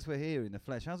we're here in the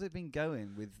flesh? How's it been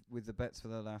going with the bets for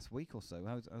the last week or so?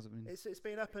 How's it been? It's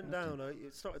been up and down.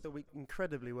 It started the week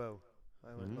incredibly well.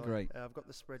 I won't lie. Great. I've got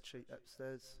the spreadsheet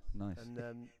upstairs. Nice.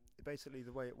 And basically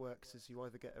the way it works is you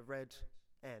either get a red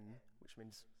N, which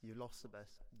means you lost the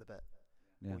bet,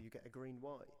 Yeah. or you get a green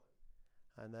Y.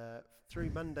 And through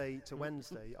Monday to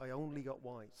Wednesday, I only got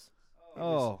Ys. It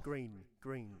was green,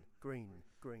 green, green,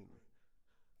 green,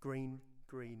 green,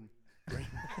 green, green.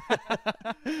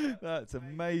 That's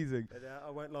amazing. But, I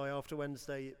won't lie, after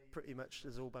Wednesday, it pretty much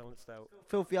is all balanced out.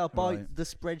 Filthy Al, by Right. the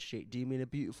spreadsheet, do you mean a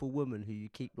beautiful woman who you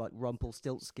keep like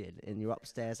Rumpelstiltskin in your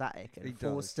upstairs attic and He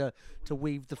forced to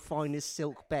weave the finest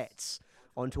silk bets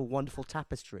onto a wonderful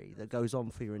tapestry that goes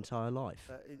on for your entire life?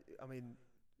 I mean,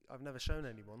 I've never shown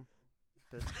anyone,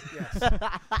 but yes.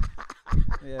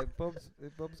 Yeah,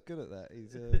 Bob's good at that.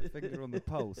 He's a finger on the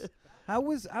pulse. How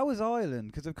was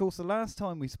Ireland? Because of course the last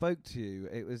time we spoke to you,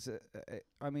 it was.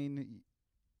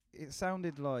 It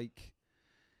sounded like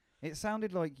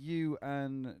you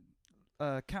and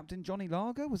Captain Johnny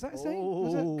Lager. Was that his name?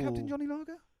 Was that Captain Johnny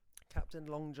Lager? Captain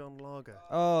Long John Lager.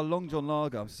 Oh, Long John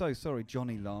Lager. I'm so sorry,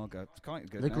 Johnny Lager. It's quite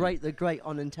good. The great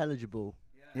unintelligible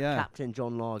Captain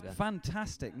John Lager.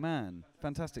 Fantastic man.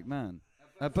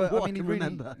 But What I mean, I can really,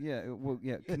 remember.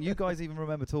 yeah. Can you guys even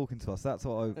remember talking to us? That's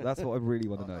what I really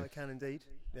want to know. I can indeed.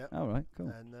 Yeah. All right, cool.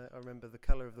 And I remember the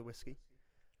colour of the whiskey,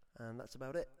 and that's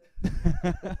about it.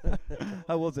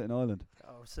 How was it in Ireland?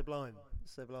 Oh, sublime.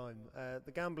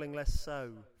 The gambling less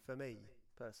so for me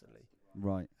personally.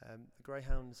 Right. The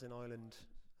greyhounds in Ireland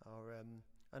are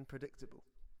unpredictable.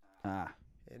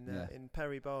 In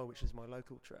Perry Bar, which is my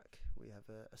local track, we have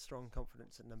a strong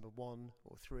confidence at number 1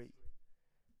 or 3.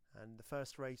 And the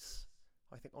first race,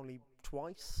 I think only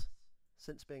twice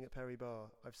since being at Perry Bar,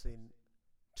 I've seen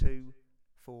 2,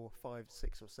 4, 5,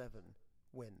 6 or 7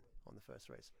 win on the first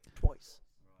race. Twice.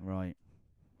 Right.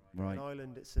 In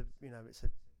Ireland, it's a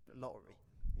lottery.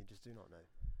 You just do not know.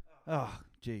 Oh,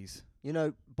 jeez. You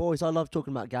know, boys, I love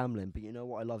talking about gambling, but you know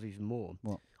what I love even more?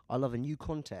 What? I love a new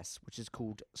contest which is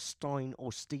called Stine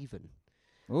or Stephen.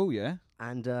 Oh, yeah.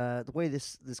 And the way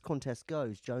this contest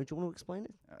goes, Joe, do you want to explain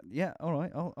it? Yeah, all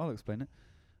right. I'll explain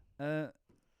it.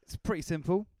 It's pretty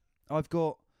simple. I've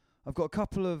got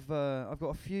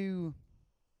a few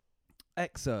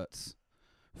excerpts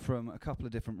from a couple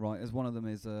of different writers. One of them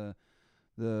is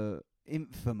the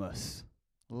infamous,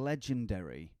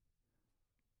 legendary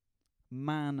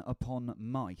Man Upon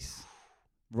Mice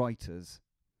writers.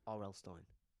 R.L. Stine.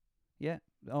 Yeah,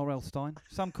 R.L. Stine.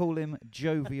 Some call him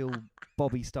jovial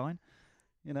Bobby Stine.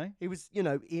 You know,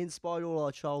 He inspired all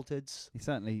our childhoods. he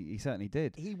certainly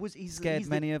did. He's Scared he's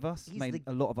many of us, he's made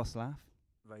a lot of us laugh.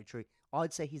 Very true.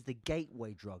 I'd say he's the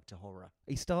gateway drug to horror.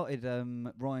 He started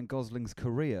Ryan Gosling's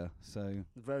career, so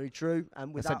Very true.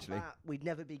 And without Essentially. that, we'd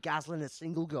never be gazzling a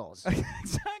single gauze.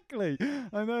 exactly.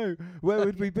 I know. Where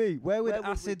would we be? Where would Where would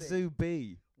we Acid be? Zoo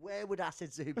be? Where would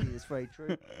Acid Zoo be? It's very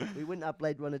true. We wouldn't have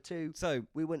Blade Runner 2. So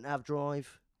We wouldn't have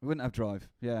Drive. we wouldn't have Drive.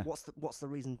 Yeah. What's the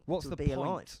reason What's to the be point?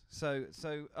 alive? So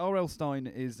R.L. Stein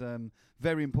is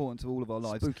very important to all of our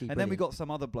lives. Spooky, and then we brilliant. got some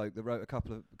other bloke that wrote a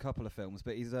couple of films,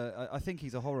 but I think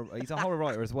he's a horror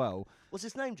writer as well. What's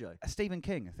his name, Joe? Stephen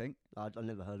King, I think. I've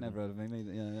never heard of Never him. heard of him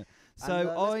either. Yeah. So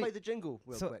So let's play the jingle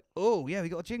real quick. Oh yeah, we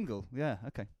got a jingle. Yeah.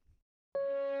 Okay.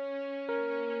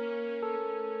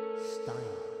 Stine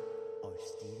or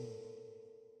Stephen?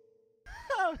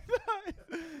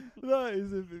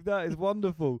 that is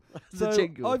wonderful. The So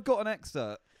jingle. I've got an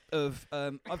excerpt of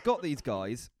I've got these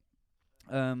guys.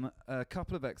 A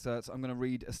couple of excerpts. I'm going to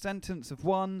read a sentence of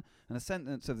one and a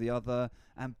sentence of the other,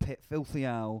 and pit Filthy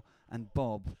Owl and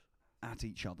Bob at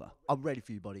each other. I'm ready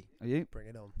for you, buddy. Are you? Bring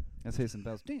it on. Let's hear some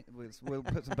bells. We'll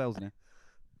put some bells in here.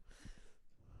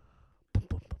 Bum,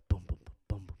 bum, bum, bum, bum,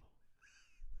 bum, bum.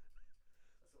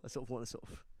 I sort of want to sort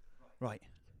of. Right.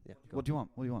 Yeah. What do you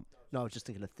want? No, I was just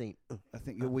thinking of theme. I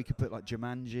think we could put like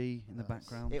Jumanji in the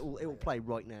background. It will play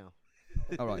right now.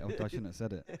 All right. I shouldn't have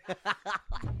said it.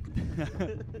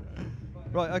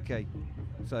 Right. Okay.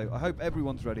 So I hope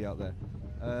everyone's ready out there.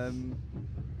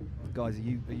 Guys, are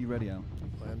you ready out?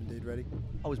 I am indeed ready.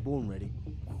 I was born ready.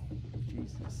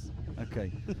 Jesus.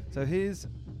 Okay. So this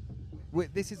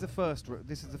is the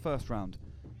first round.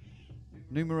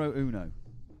 Numero uno.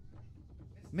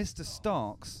 Mr.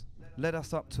 Starks led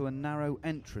us up to a narrow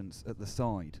entrance at the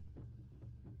side.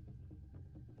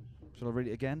 Shall I read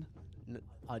it again?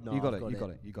 I know. You got I've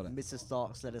it. You got it. Mr.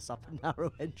 Starks led us up a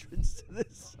narrow entrance to the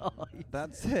side.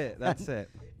 That's it. That's it.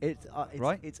 It's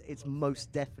Right? It's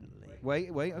most definitely. Wait.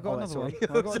 I got Oh, another sorry.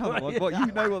 one. I got another one. What, you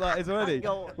know what that is already?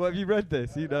 Go on. Well, have you read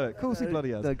this? You know it. Of course he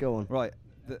bloody has. No, go on. Right.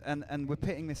 And we're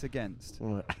pitting this against.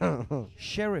 Right.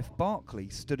 Sheriff Barkley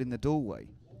stood in the doorway,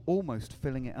 almost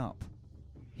filling it up.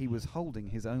 He was holding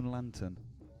his own lantern.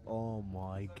 Oh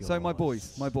my god. So my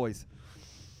boys.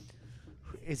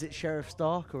 Is it Sheriff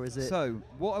Stark or is it? So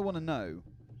what I want to know,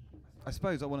 I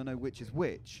suppose I want to know which is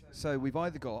which. So we've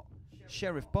either got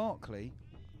Sheriff Barkley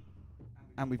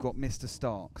and we've got Mr.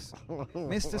 Starks.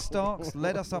 Mr. Starks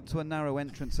led us up to a narrow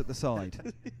entrance at the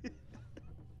side.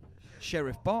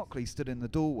 Sheriff Barkley stood in the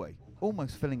doorway,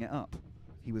 almost filling it up.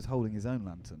 He was holding his own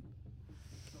lantern.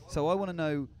 So I want to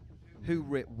know who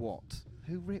writ what.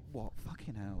 Who writ what?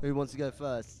 Fucking hell. Who wants to go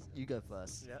first? You go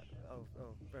first. Yeah. Oh,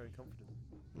 very confident.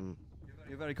 Mm.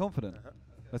 You're very confident. Uh-huh.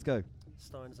 Let's go.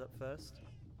 Stine's up first.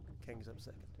 King's up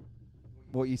second.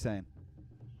 What are you saying?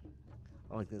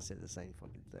 I was gonna say the same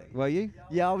fucking thing. Were you?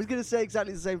 Yeah, I was gonna say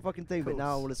exactly the same fucking thing, but now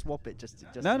I Course. want to swap it just.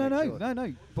 No, to make sure.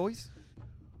 no, boys.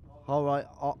 All right,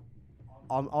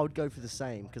 I would go for the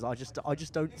same because I just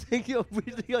don't think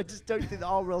I just don't think that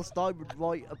R.L. Stine would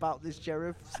write about this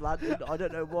sheriff's lantern. I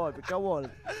don't know why, but go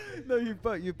on. No, you've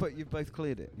both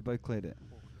cleared it. You both cleared it.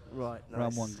 Right,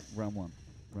 nice. Round one.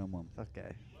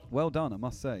 Okay. Well done, I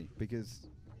must say, because.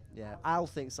 Yeah, Al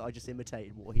thinks that I just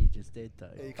imitated what he just did, though.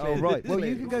 Yeah, you Oh cleared- right. Well,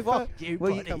 you cleared can it. go Fuck first. you,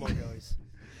 Well, buddy. Come on, guys.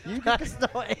 That's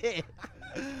not it.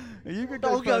 You can go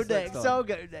I'll go first next. time. I'll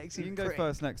go next. You you can go prick.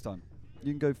 first next time.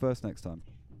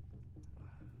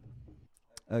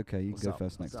 Okay, you What's can go up?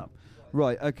 first next What's time. up?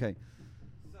 Right. Okay.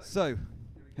 So,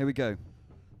 here we go.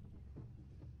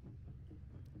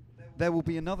 There will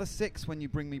be another 6 when you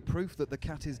bring me proof that the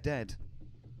cat is dead.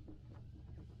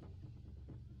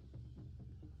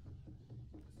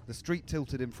 The street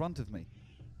tilted in front of me.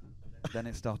 Then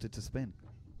it started to spin.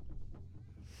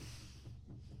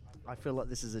 I feel like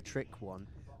this is a trick one,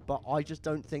 but I just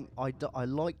don't think I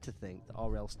like to think that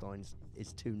R.L. Stine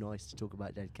is too nice to talk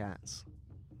about dead cats.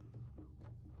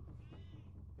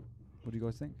 What do you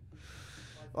guys think?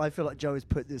 I feel like Joe has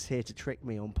put this here to trick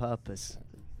me on purpose.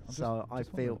 So I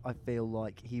just feel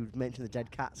like he would mention the dead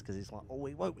cats because he's like, oh,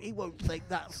 he won't think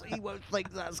that's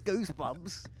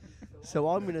Goosebumps. So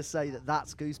I'm going to say that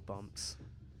that's Goosebumps,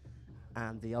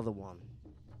 and the other one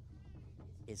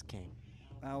is King.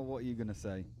 Al, what are you going to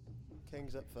say?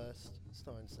 King's up first.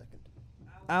 Stine second.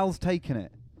 Al's taken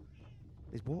it.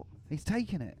 Is what? He's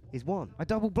taken it. Is one? I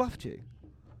double bluffed you.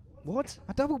 What?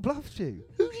 I double bluffed you.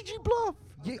 Who did you bluff?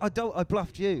 I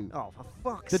bluffed you. Oh, for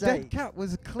fuck's The sake! dead cat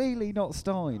was clearly not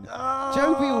Stine. Oh.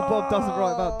 Jovial Bob doesn't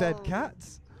write about dead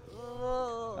cats.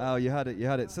 Oh, you had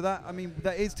it. So that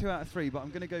that is 2 out of 3, but I'm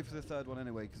going to go for the third one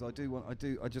anyway because I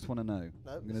just want to know.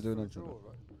 No, I'm going to do another draw, one.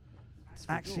 right?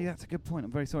 Actually, that's a good point.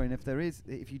 I'm very sorry. And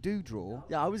if you do draw,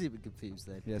 Yeah, I was even confused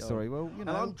then. yeah, Go sorry. on. Well, you And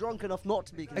know, I'm drunk enough not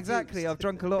to be confused. exactly. I've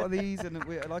drunk a lot of these, and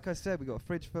like I said, we got a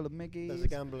fridge full of Miggies. There's a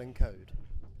gambling code.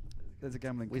 There's a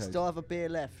gambling We code. still have a beer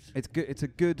left. It's good. It's a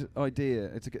good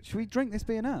idea. Should we drink this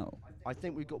beer now? I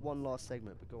think we've got one last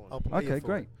segment, but go on. I'll play you Okay, for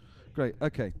great. it. Great.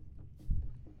 Okay.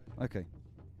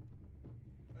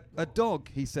 A dog,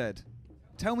 he said.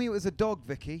 Tell me it was a dog,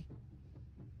 Vicky.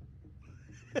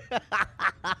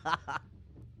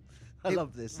 I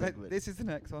love this segment. This is the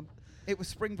next one. It was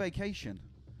spring vacation,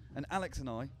 and Alex and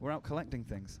I were out collecting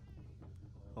things.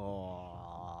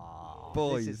 Oh,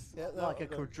 Boys. This is Yeah, no, like a I've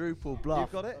got it. quadruple bluff.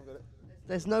 You've got it? I've got it.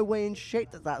 There's no way in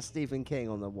shit that that's Stephen King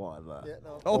on the whatever. Yeah,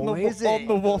 no. On Or the is on it?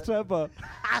 the whatever.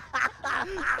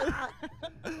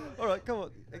 All right, come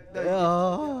on. No,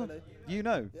 Oh. I know. you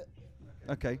know. Yeah.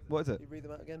 Okay, what is it? You read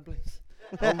them out again, please.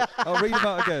 I'll read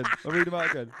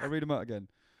them out again.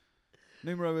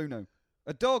 Numero uno.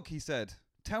 A dog, he said.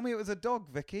 Tell me it was a dog,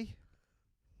 Vicky.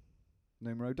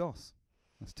 Numero dos.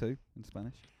 That's 2 in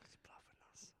Spanish.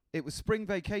 It was spring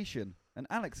vacation, and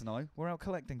Alex and I were out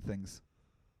collecting things.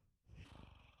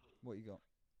 What you got?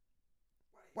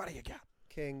 What do you got?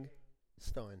 King,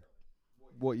 Stine.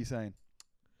 What are you saying?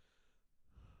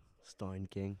 Stine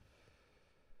King.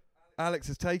 Alex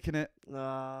has taken it. Of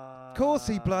Of course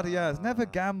he bloody has. Never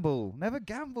gamble. Never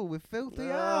gamble with filthy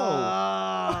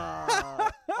Al.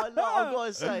 I've got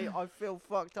to say, I feel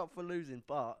fucked up for losing,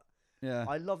 but Yeah.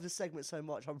 I love this segment so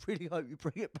much. I really hope you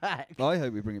bring it back. I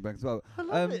hope we bring it back as well. I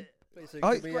love it. Please, so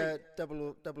I- give me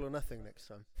double or nothing next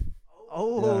time.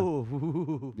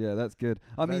 Oh, Yeah, that's good.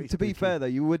 I mean, Very to be spooky. fair though,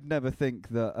 you would never think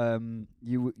that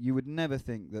you would never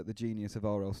think that the genius of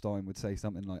R.L. Stine would say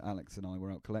something like Alex and I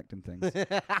were out collecting things.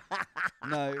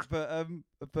 No,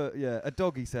 but yeah, a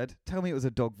dog. He said, "Tell me it was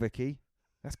a dog, Vicky."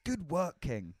 That's good work,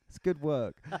 King. It's good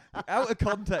work. Out of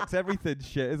context, everything's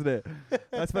shit, isn't it?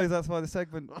 I suppose that's why the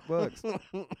segment works.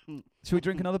 Should we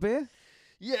drink another beer?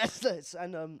 Yes, let's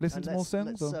Listen and to more let's-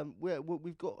 songs, let's, or?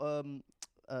 we've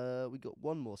got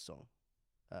one more song.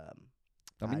 I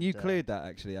mean, and, you cleared that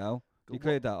actually, Al. You what-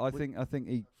 cleared that. I we- think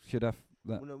he should have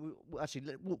that. Well, no,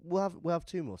 actually, we'll have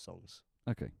two more songs,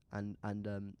 Okay. and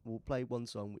we'll play one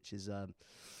song which is a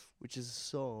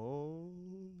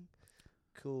song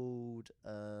called good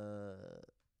Lord,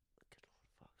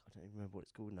 fuck, I don't even remember what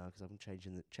it's called now because I'm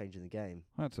changing the game.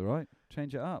 That's all right.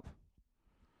 Change it up.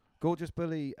 Gorgeous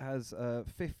Bully has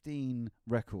 15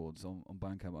 records on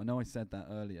Bandcamp. I know I said that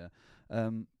earlier,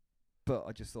 but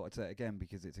I just thought I'd say it again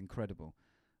because it's incredible.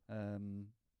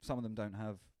 Some of them don't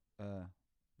have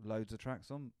loads of tracks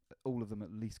on. All of them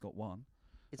at least got one.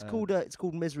 It's called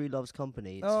Misery Loves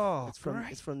Company. It's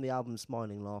great. it's from the album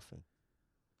Smiling Laughing.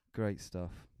 Great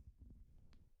stuff.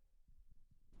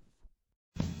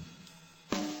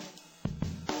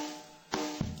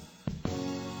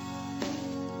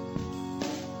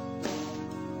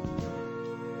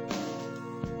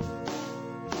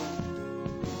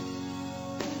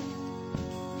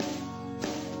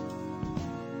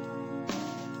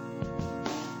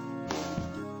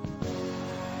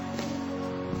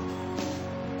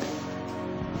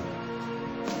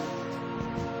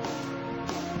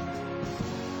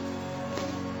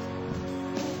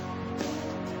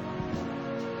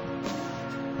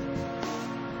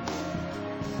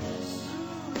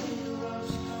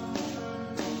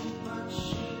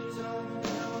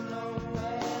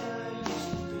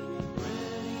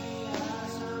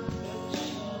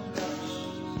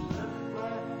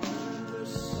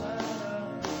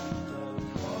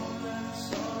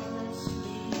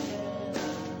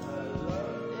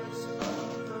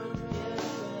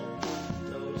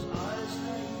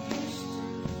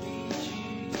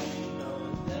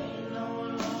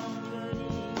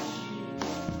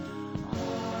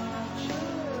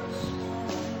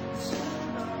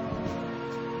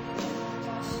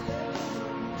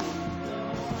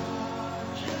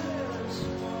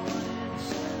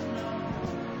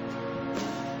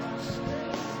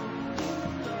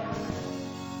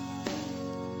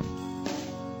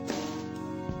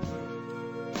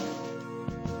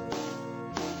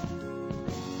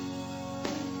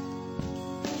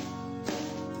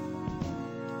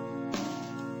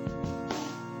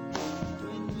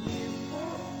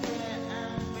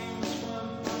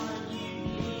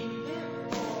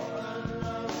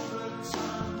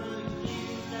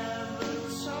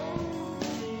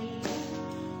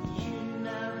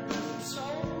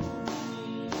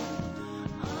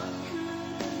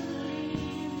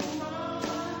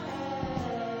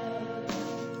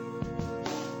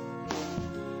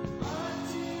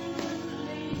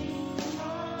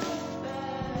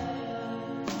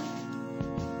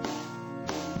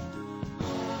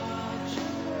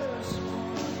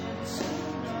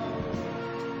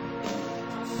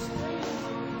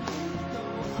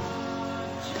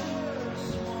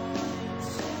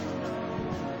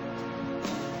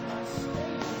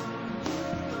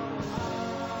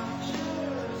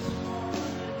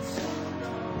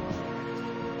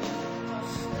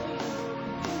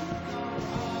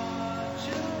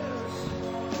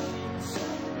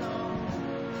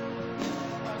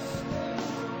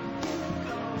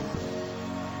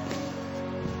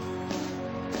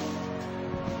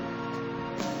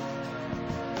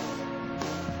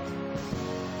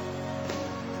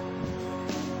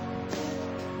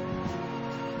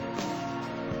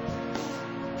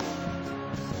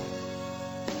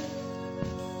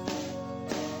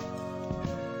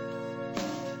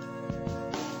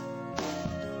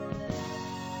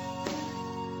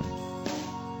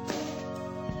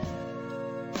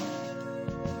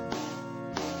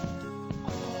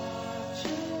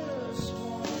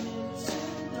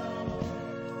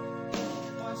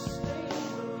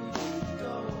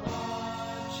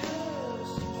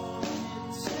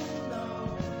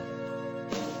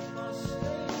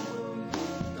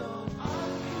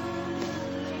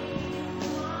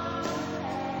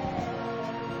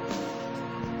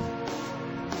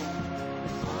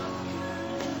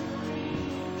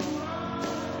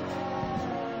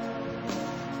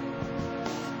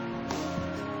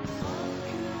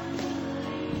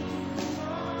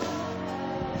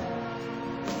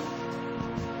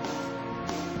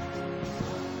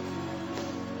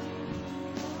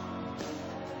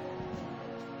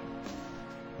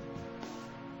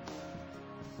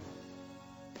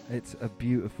 It's a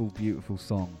beautiful, beautiful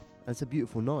song. It's a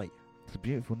beautiful night. It's a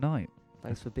beautiful night.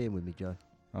 Thanks for being with me, Joe.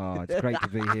 Oh, it's great to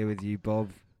be here with you, Bob.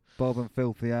 Bob and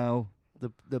Filthy Owl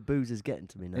The booze is getting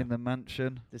to me now. in the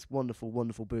mansion. This wonderful,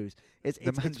 wonderful booze.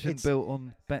 The mansion built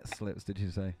on bet slips, did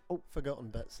you say? Oh,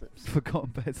 forgotten bet slips. Forgotten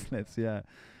bet slips, yeah.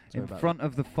 Sorry In about front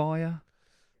of the fire.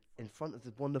 in front of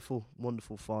the wonderful,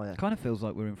 wonderful fire. Kind of feels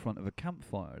like we're in front of a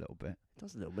campfire a little bit. It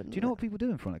does a little bit. Do you know what people do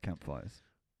in front of campfires?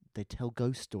 They tell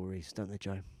ghost stories, don't they,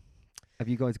 Joe? Have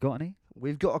you guys got any?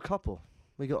 We've got a couple.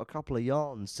 We got a couple of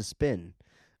yarns to spin.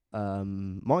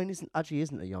 Mine isn't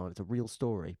a yarn. It's a real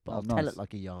story, but Oh, I'll tell nice. it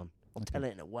like a yarn. I'll Okay. tell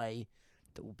it in a way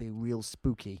that will be real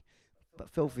spooky. But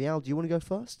Filthy Al, do you want to go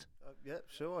first? Yeah,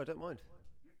 sure, I don't mind.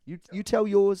 You tell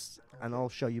yours, and I'll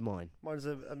show you mine. Mine's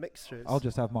a mixture. It's, I'll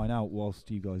just have mine out whilst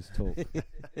you guys talk.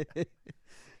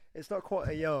 it's not quite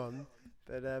a yarn,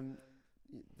 but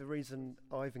the reason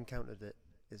I've encountered it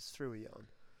is through a yarn.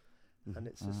 And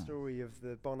it's the story of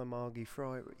the Bonamagi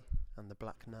Friary and the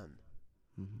Black Nun.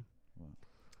 Mm-hmm.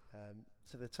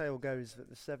 So the tale goes that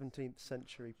the 17th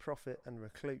century prophet and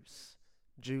recluse,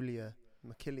 Julia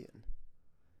McKillian,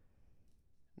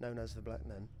 known as the Black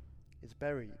Nun, is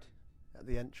buried at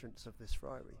the entrance of this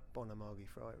friary, Bonamagi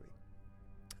Friary.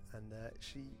 And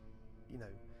she,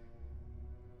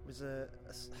 was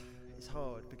it's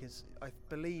hard because I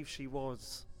believe she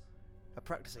was a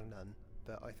practicing nun,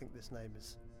 but I think this name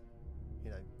is,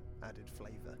 added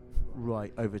flavour.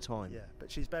 Right, over time. Yeah,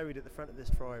 but she's buried at the front of this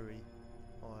friary,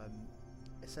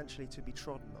 essentially to be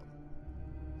trodden on,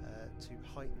 to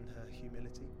heighten her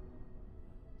humility.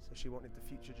 So she wanted the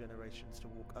future generations to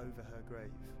walk over her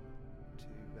grave to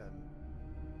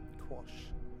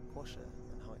quash her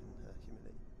and heighten her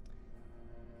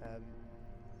humility.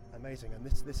 Amazing, and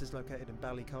this is located in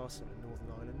Ballycastle in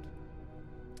Northern Ireland.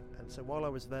 And so while I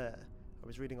was there, I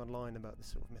was reading online about the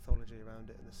sort of mythology around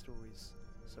it and the stories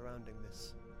surrounding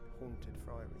this haunted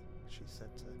friary, she's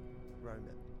said to roam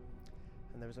it.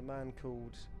 And there was a man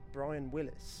called Brian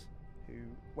Willis who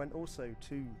went also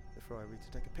to the friary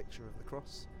to take a picture of the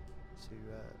cross, to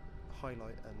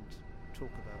highlight and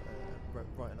talk about,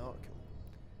 write an article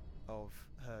of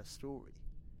her story.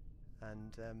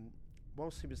 And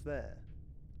whilst he was there,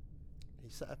 he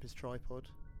set up his tripod,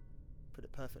 put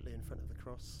it perfectly in front of the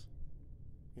cross,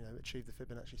 achieved the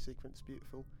Fibonacci sequence,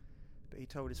 beautiful. But he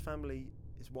told his family,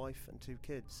 his wife and 2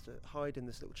 kids, to hide in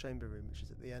this little chamber room, which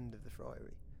is at the end of the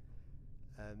friary.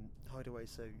 Hide away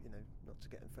so, not to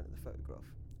get in front of the photograph.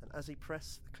 And as he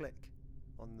pressed the click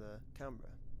on the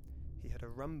camera, he heard a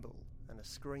rumble and a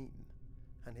scream,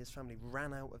 and his family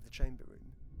ran out of the chamber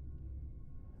room,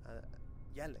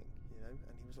 yelling, and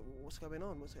he was like, what's going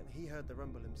on? He heard the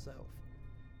rumble himself.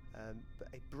 But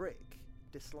a brick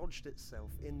dislodged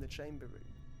itself in the chamber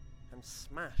room and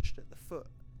smashed at the foot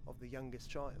of the youngest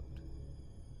child.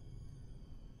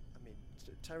 I mean,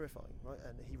 terrifying, right?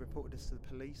 And he reported this to the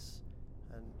police,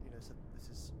 and said this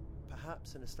is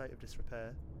perhaps in a state of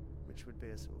disrepair, which would be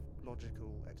a sort of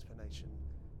logical explanation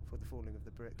for the falling of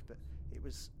the brick, but it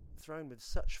was thrown with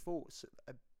such force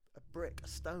that a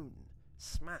stone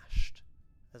smashed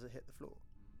as it hit the floor.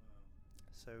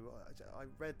 So I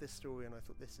read this story and I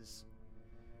thought, this is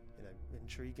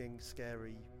intriguing,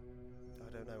 scary. I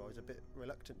don't know, I was a bit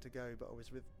reluctant to go, but I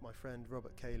was with my friend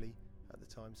Robert Cayley at the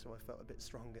time, so I felt a bit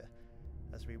stronger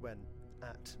as we went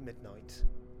at midnight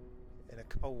in a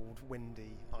cold,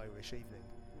 windy Irish evening.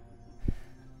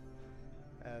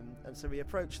 And so we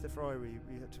approached the friary.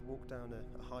 We had to walk down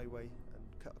a highway and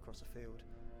cut across a field,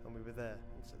 and we were there.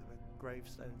 And so there were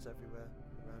gravestones everywhere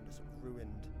around a sort of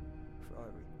ruined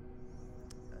friary.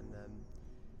 And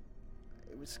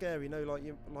it was scary, like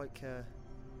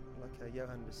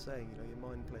Johan was saying, your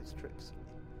mind plays tricks on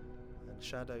you. And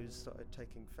shadows started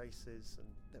taking faces, and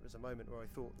there was a moment where I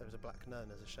thought there was a black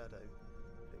nun as a shadow.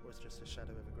 But it was just a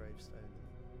shadow of a gravestone.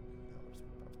 I was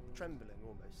trembling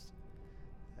almost.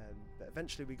 But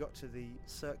eventually we got to the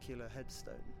circular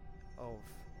headstone of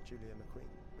Julia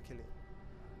McKillian.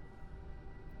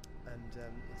 And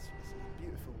it's a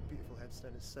beautiful, beautiful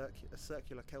headstone, a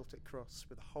circular Celtic cross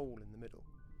with a hole in the middle,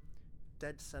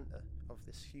 dead centre of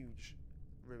this huge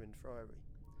ruined friary.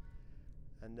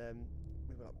 And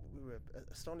we were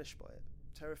astonished by it,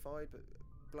 terrified but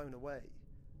blown away.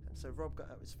 And so Rob got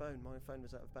out his phone. My phone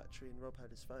was out of battery, and Rob had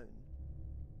his phone.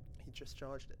 He just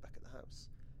charged it back at the house,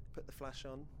 put the flash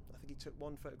on. I think he took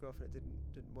one photograph and it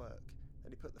didn't work.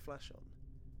 Then he put the flash on,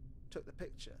 took the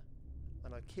picture,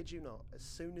 and I kid you not, as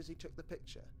soon as he took the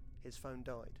picture, his phone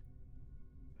died.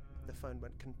 The phone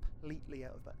went completely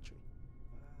out of battery.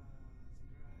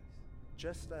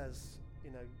 Just as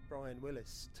Brian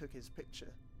Willis took his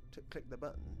picture, clicked the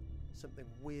button, something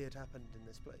weird happened in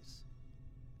this place.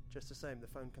 just the same. The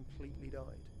phone completely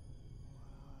died.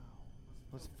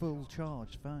 Was full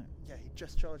charged phone. Yeah, he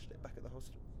just charged it back at the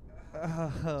hostel.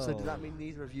 So does that mean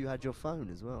neither of you had your phone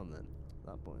as well then? At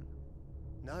that point.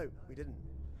 No, we didn't.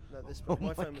 No, this Oh my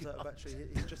my phone was out of battery.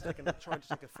 He's just trying to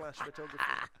take a flash photography.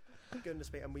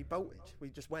 Goodness me! And we bolted. We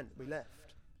just went. We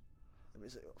left. It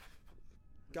was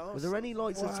gas. Were there any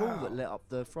lights at all that lit up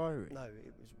the friary? No,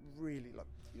 it was really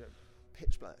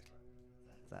pitch black.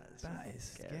 That is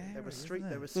scary. There were isn't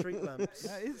it? street lamps.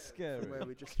 That is scary. Where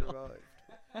we just arrived.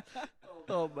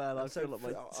 Oh man, I And so feel like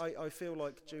my I feel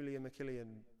like Julia McKillian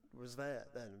was there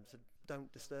then and said,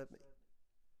 "Don't disturb me."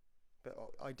 But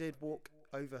I did walk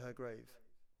over her grave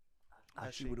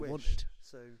as she she would have wished. wanted.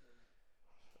 So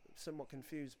somewhat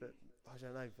confused, but I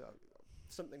don't know.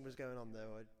 Something was going on there.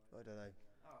 I don't know.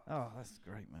 Oh, that's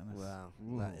great, man. That's, Wow,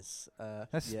 ooh. that is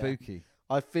That's yeah. spooky.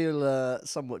 I feel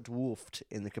somewhat dwarfed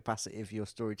in the capacity of your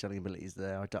storytelling abilities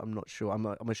there. I'm not sure. I'm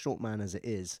a short man as it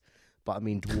is, but I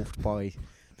mean dwarfed by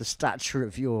the stature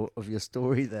of your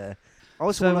story there. I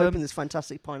also want to open this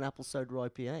fantastic pineapple soda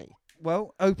IPA.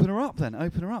 Well, open her up then.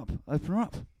 Open her up. Open her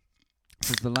up.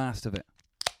 This is the last of it.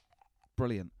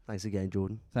 Brilliant. Thanks again,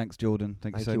 Jordan. Thanks, Jordan.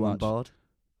 Thank you so you, much. Unbarred.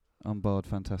 Unbarred,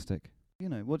 fantastic. You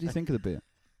know, what do you think of the beer?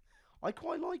 I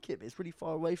quite like it, but it's really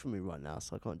far away from me right now,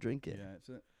 so I can't drink it. Yeah, it's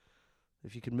it.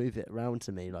 If you could move it around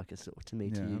to me, like a sort of to me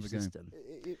to Yeah, have use a go. system.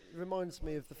 It reminds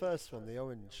me of the first one, the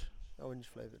orange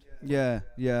flavoured. Yeah,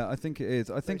 I think it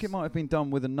is. I think it might have been done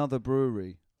with another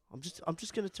brewery. I'm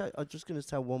just gonna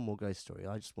tell one more ghost story.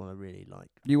 I just want to really like.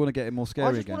 You want to get it more scary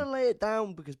I just again? want to lay it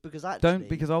down because actually. Don't,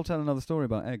 because I'll tell another story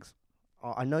about eggs.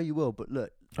 I know you will, but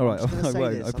look. All right, I'm just gonna I say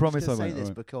won't. this. I promise I I'm just gonna won't. say this All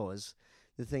right. because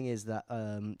the thing is that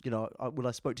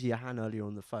I spoke to Johan earlier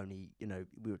on the phone.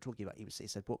 We were talking about. He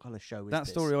said, "What kind of show is That this?"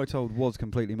 story I told was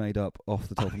completely made up off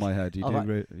the top of my head. You All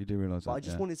right. you do realise But that? I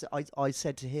just wanted to. I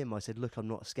said to him, I said, "Look, I'm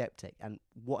not a skeptic." And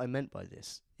what I meant by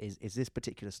this is this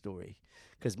particular story,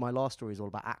 because my last story is all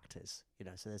about actors,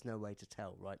 so there's no way to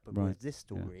tell, right? But Right, with this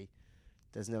story,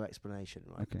 there's no explanation,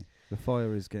 right? Okay. The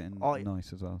fire is getting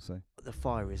nice as well. So The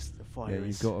fire is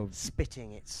you've got to-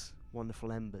 spitting its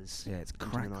wonderful embers. yeah, it's into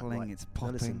the night. crackling. Right. It's Now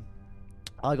popping. listen,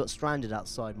 I got stranded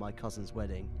outside my cousin's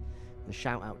wedding. And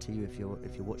shout out to you if you're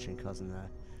watching, cousin,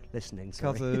 listening.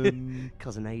 Sorry. Cousin,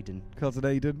 cousin Aidan. cousin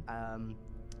Aidan.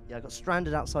 I got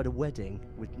stranded outside a wedding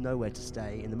with nowhere to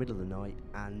stay in the middle of the night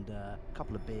and a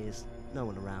couple of beers, no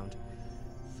one around.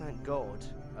 Thank God,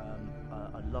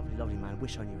 a lovely, lovely man.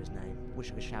 Wish I knew his name. Wish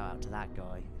I could shout out to that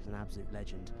guy. He's an absolute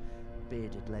legend,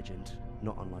 bearded legend,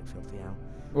 not unlike Filthy Al.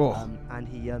 Oh, And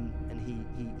he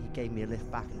gave me a lift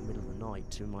back in the middle of the night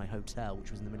to my hotel,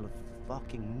 which was in the middle of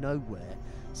fucking nowhere,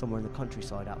 somewhere in the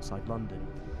countryside outside London.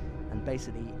 And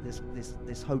basically,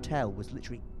 this hotel was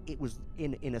literally, it was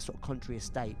in a sort of country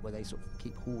estate where they sort of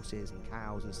keep horses and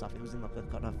cows and stuff. It was in like a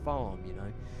kind of farm,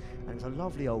 and it was a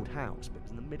lovely old house, but it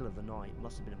was in the middle of the night. It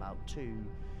must have been about 2,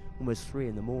 almost 3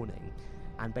 in the morning.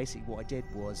 And basically, what I did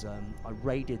was I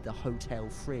raided the hotel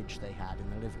fridge they had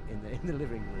in the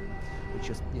living room, which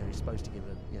was supposed to give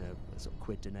a sort of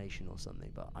quid donation or something,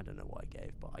 but I don't know what I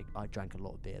gave. But I drank a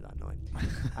lot of beer that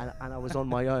night, and I was on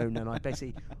my own. And I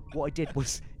basically what I did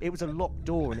was, it was a locked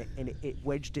door and it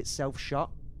wedged itself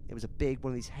shut. It was a big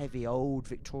one of these heavy old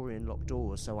Victorian locked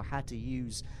doors, so I had to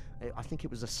use, I think it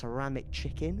was a ceramic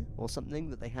chicken or something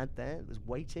that they had there. It was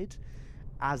weighted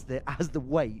as the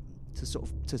weight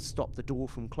to stop the door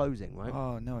from closing, right?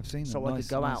 oh no, I've seen that. So I could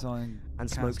go out iron, and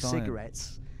smoke cast iron.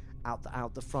 cigarettes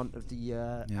out the front of the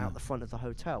out the front of the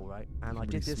hotel, right? And You I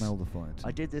can did really this. Smell the fire too.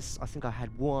 I did this. I think I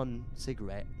had one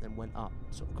cigarette, then went up,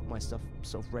 sort of got my stuff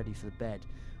sort of ready for the bed,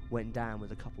 went down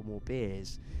with a couple more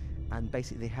beers, and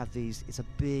basically they have these. It's a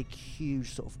big,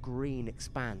 huge sort of green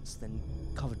expanse, then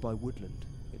covered by woodland,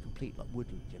 a complete like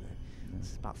woodland, Yeah.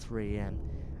 It's about 3 a.m.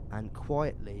 and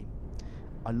quietly,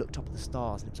 I looked up at the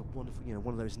stars, and it was a wonderful,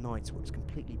 one of those nights where it was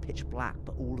completely pitch black,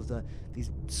 but all of these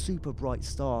super bright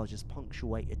stars just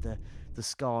punctuated the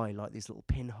sky like these little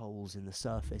pinholes in the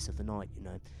surface of the night,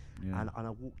 Yeah. And I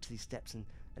walked to these steps and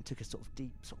took a sort of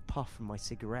deep sort of puff from my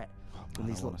cigarette, man,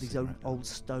 and I want a these cigarette now. old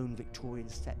stone Victorian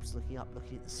steps, looking at the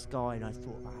sky, and I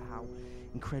thought about how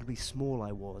incredibly small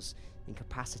I was in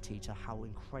capacity to how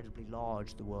incredibly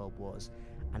large the world was.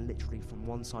 And literally from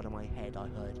one side of my head I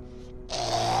heard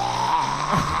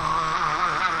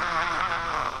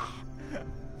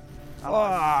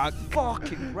I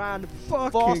fucking ran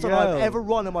faster than I've ever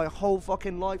run in my whole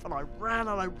fucking life, and I ran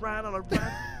and I ran and I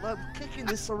ran and I'm kicking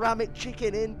this ceramic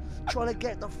chicken in, trying to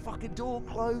get the fucking door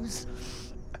closed.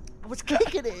 I was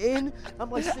kicking it in,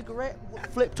 and my cigarette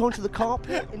flipped onto the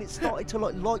carpet, and it started to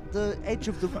like light the edge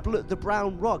of the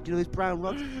brown rug. You know those brown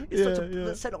rugs? It started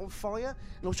to set it on fire,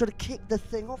 and I was trying to kick the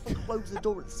thing off and close the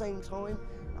door at the same time.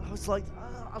 And I was like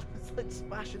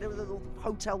smashing everything. All the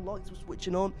hotel lights were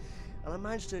switching on, and I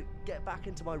managed to get back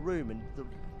into my room, and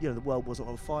the world wasn't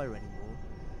on fire anymore.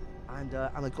 And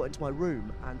I got into my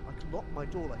room, and I locked my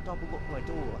door, like double locked my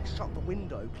door, like shut the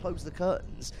window, closed the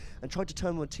curtains, and tried to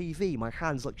turn on the TV. My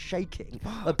hands like shaking,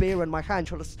 a beer in my hand,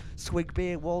 trying to swig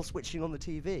beer while switching on the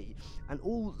TV. And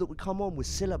all that would come on was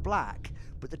Cilla Black,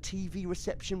 but the TV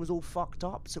reception was all fucked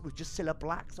up, so it was just Cilla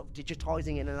Black sort of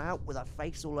digitising in and out with her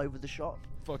face all over the shop.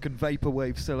 Fucking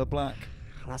vaporwave Cilla Black.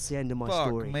 And that's the end of my Fuck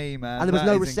story. me, man. And there was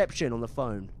no reception on the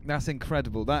phone. That's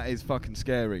incredible. That is fucking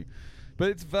scary.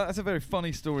 But that's a very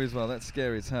funny story as well. That's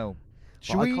scary as hell.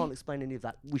 I can't explain any of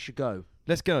that. We should go.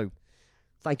 Let's go.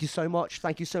 Thank you so much.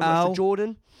 Thank you so much to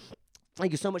Jordan.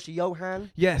 Thank you so much to Johan.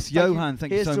 Yes, Johan,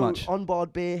 thank you so much. Here's to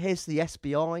UNBARRED BEER. Here's to the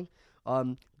SBI.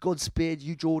 Godspeed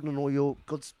you, Jordan, and all your...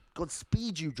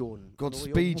 Godspeed you, Jordan.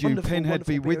 Godspeed you. Pinhead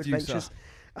be with you, sir.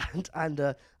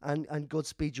 And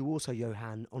Godspeed you also,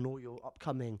 Johan, on all your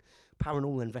upcoming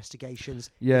paranormal investigations.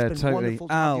 Yeah, it's been totally.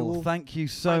 Al, thank you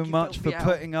so much for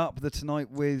putting up the tonight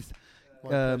with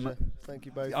thank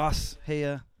you both. us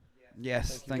here.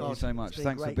 Yes, thank you so much.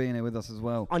 Thanks for being here with us as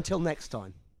well. Until next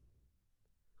time.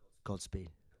 Godspeed.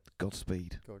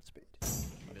 Godspeed. Godspeed.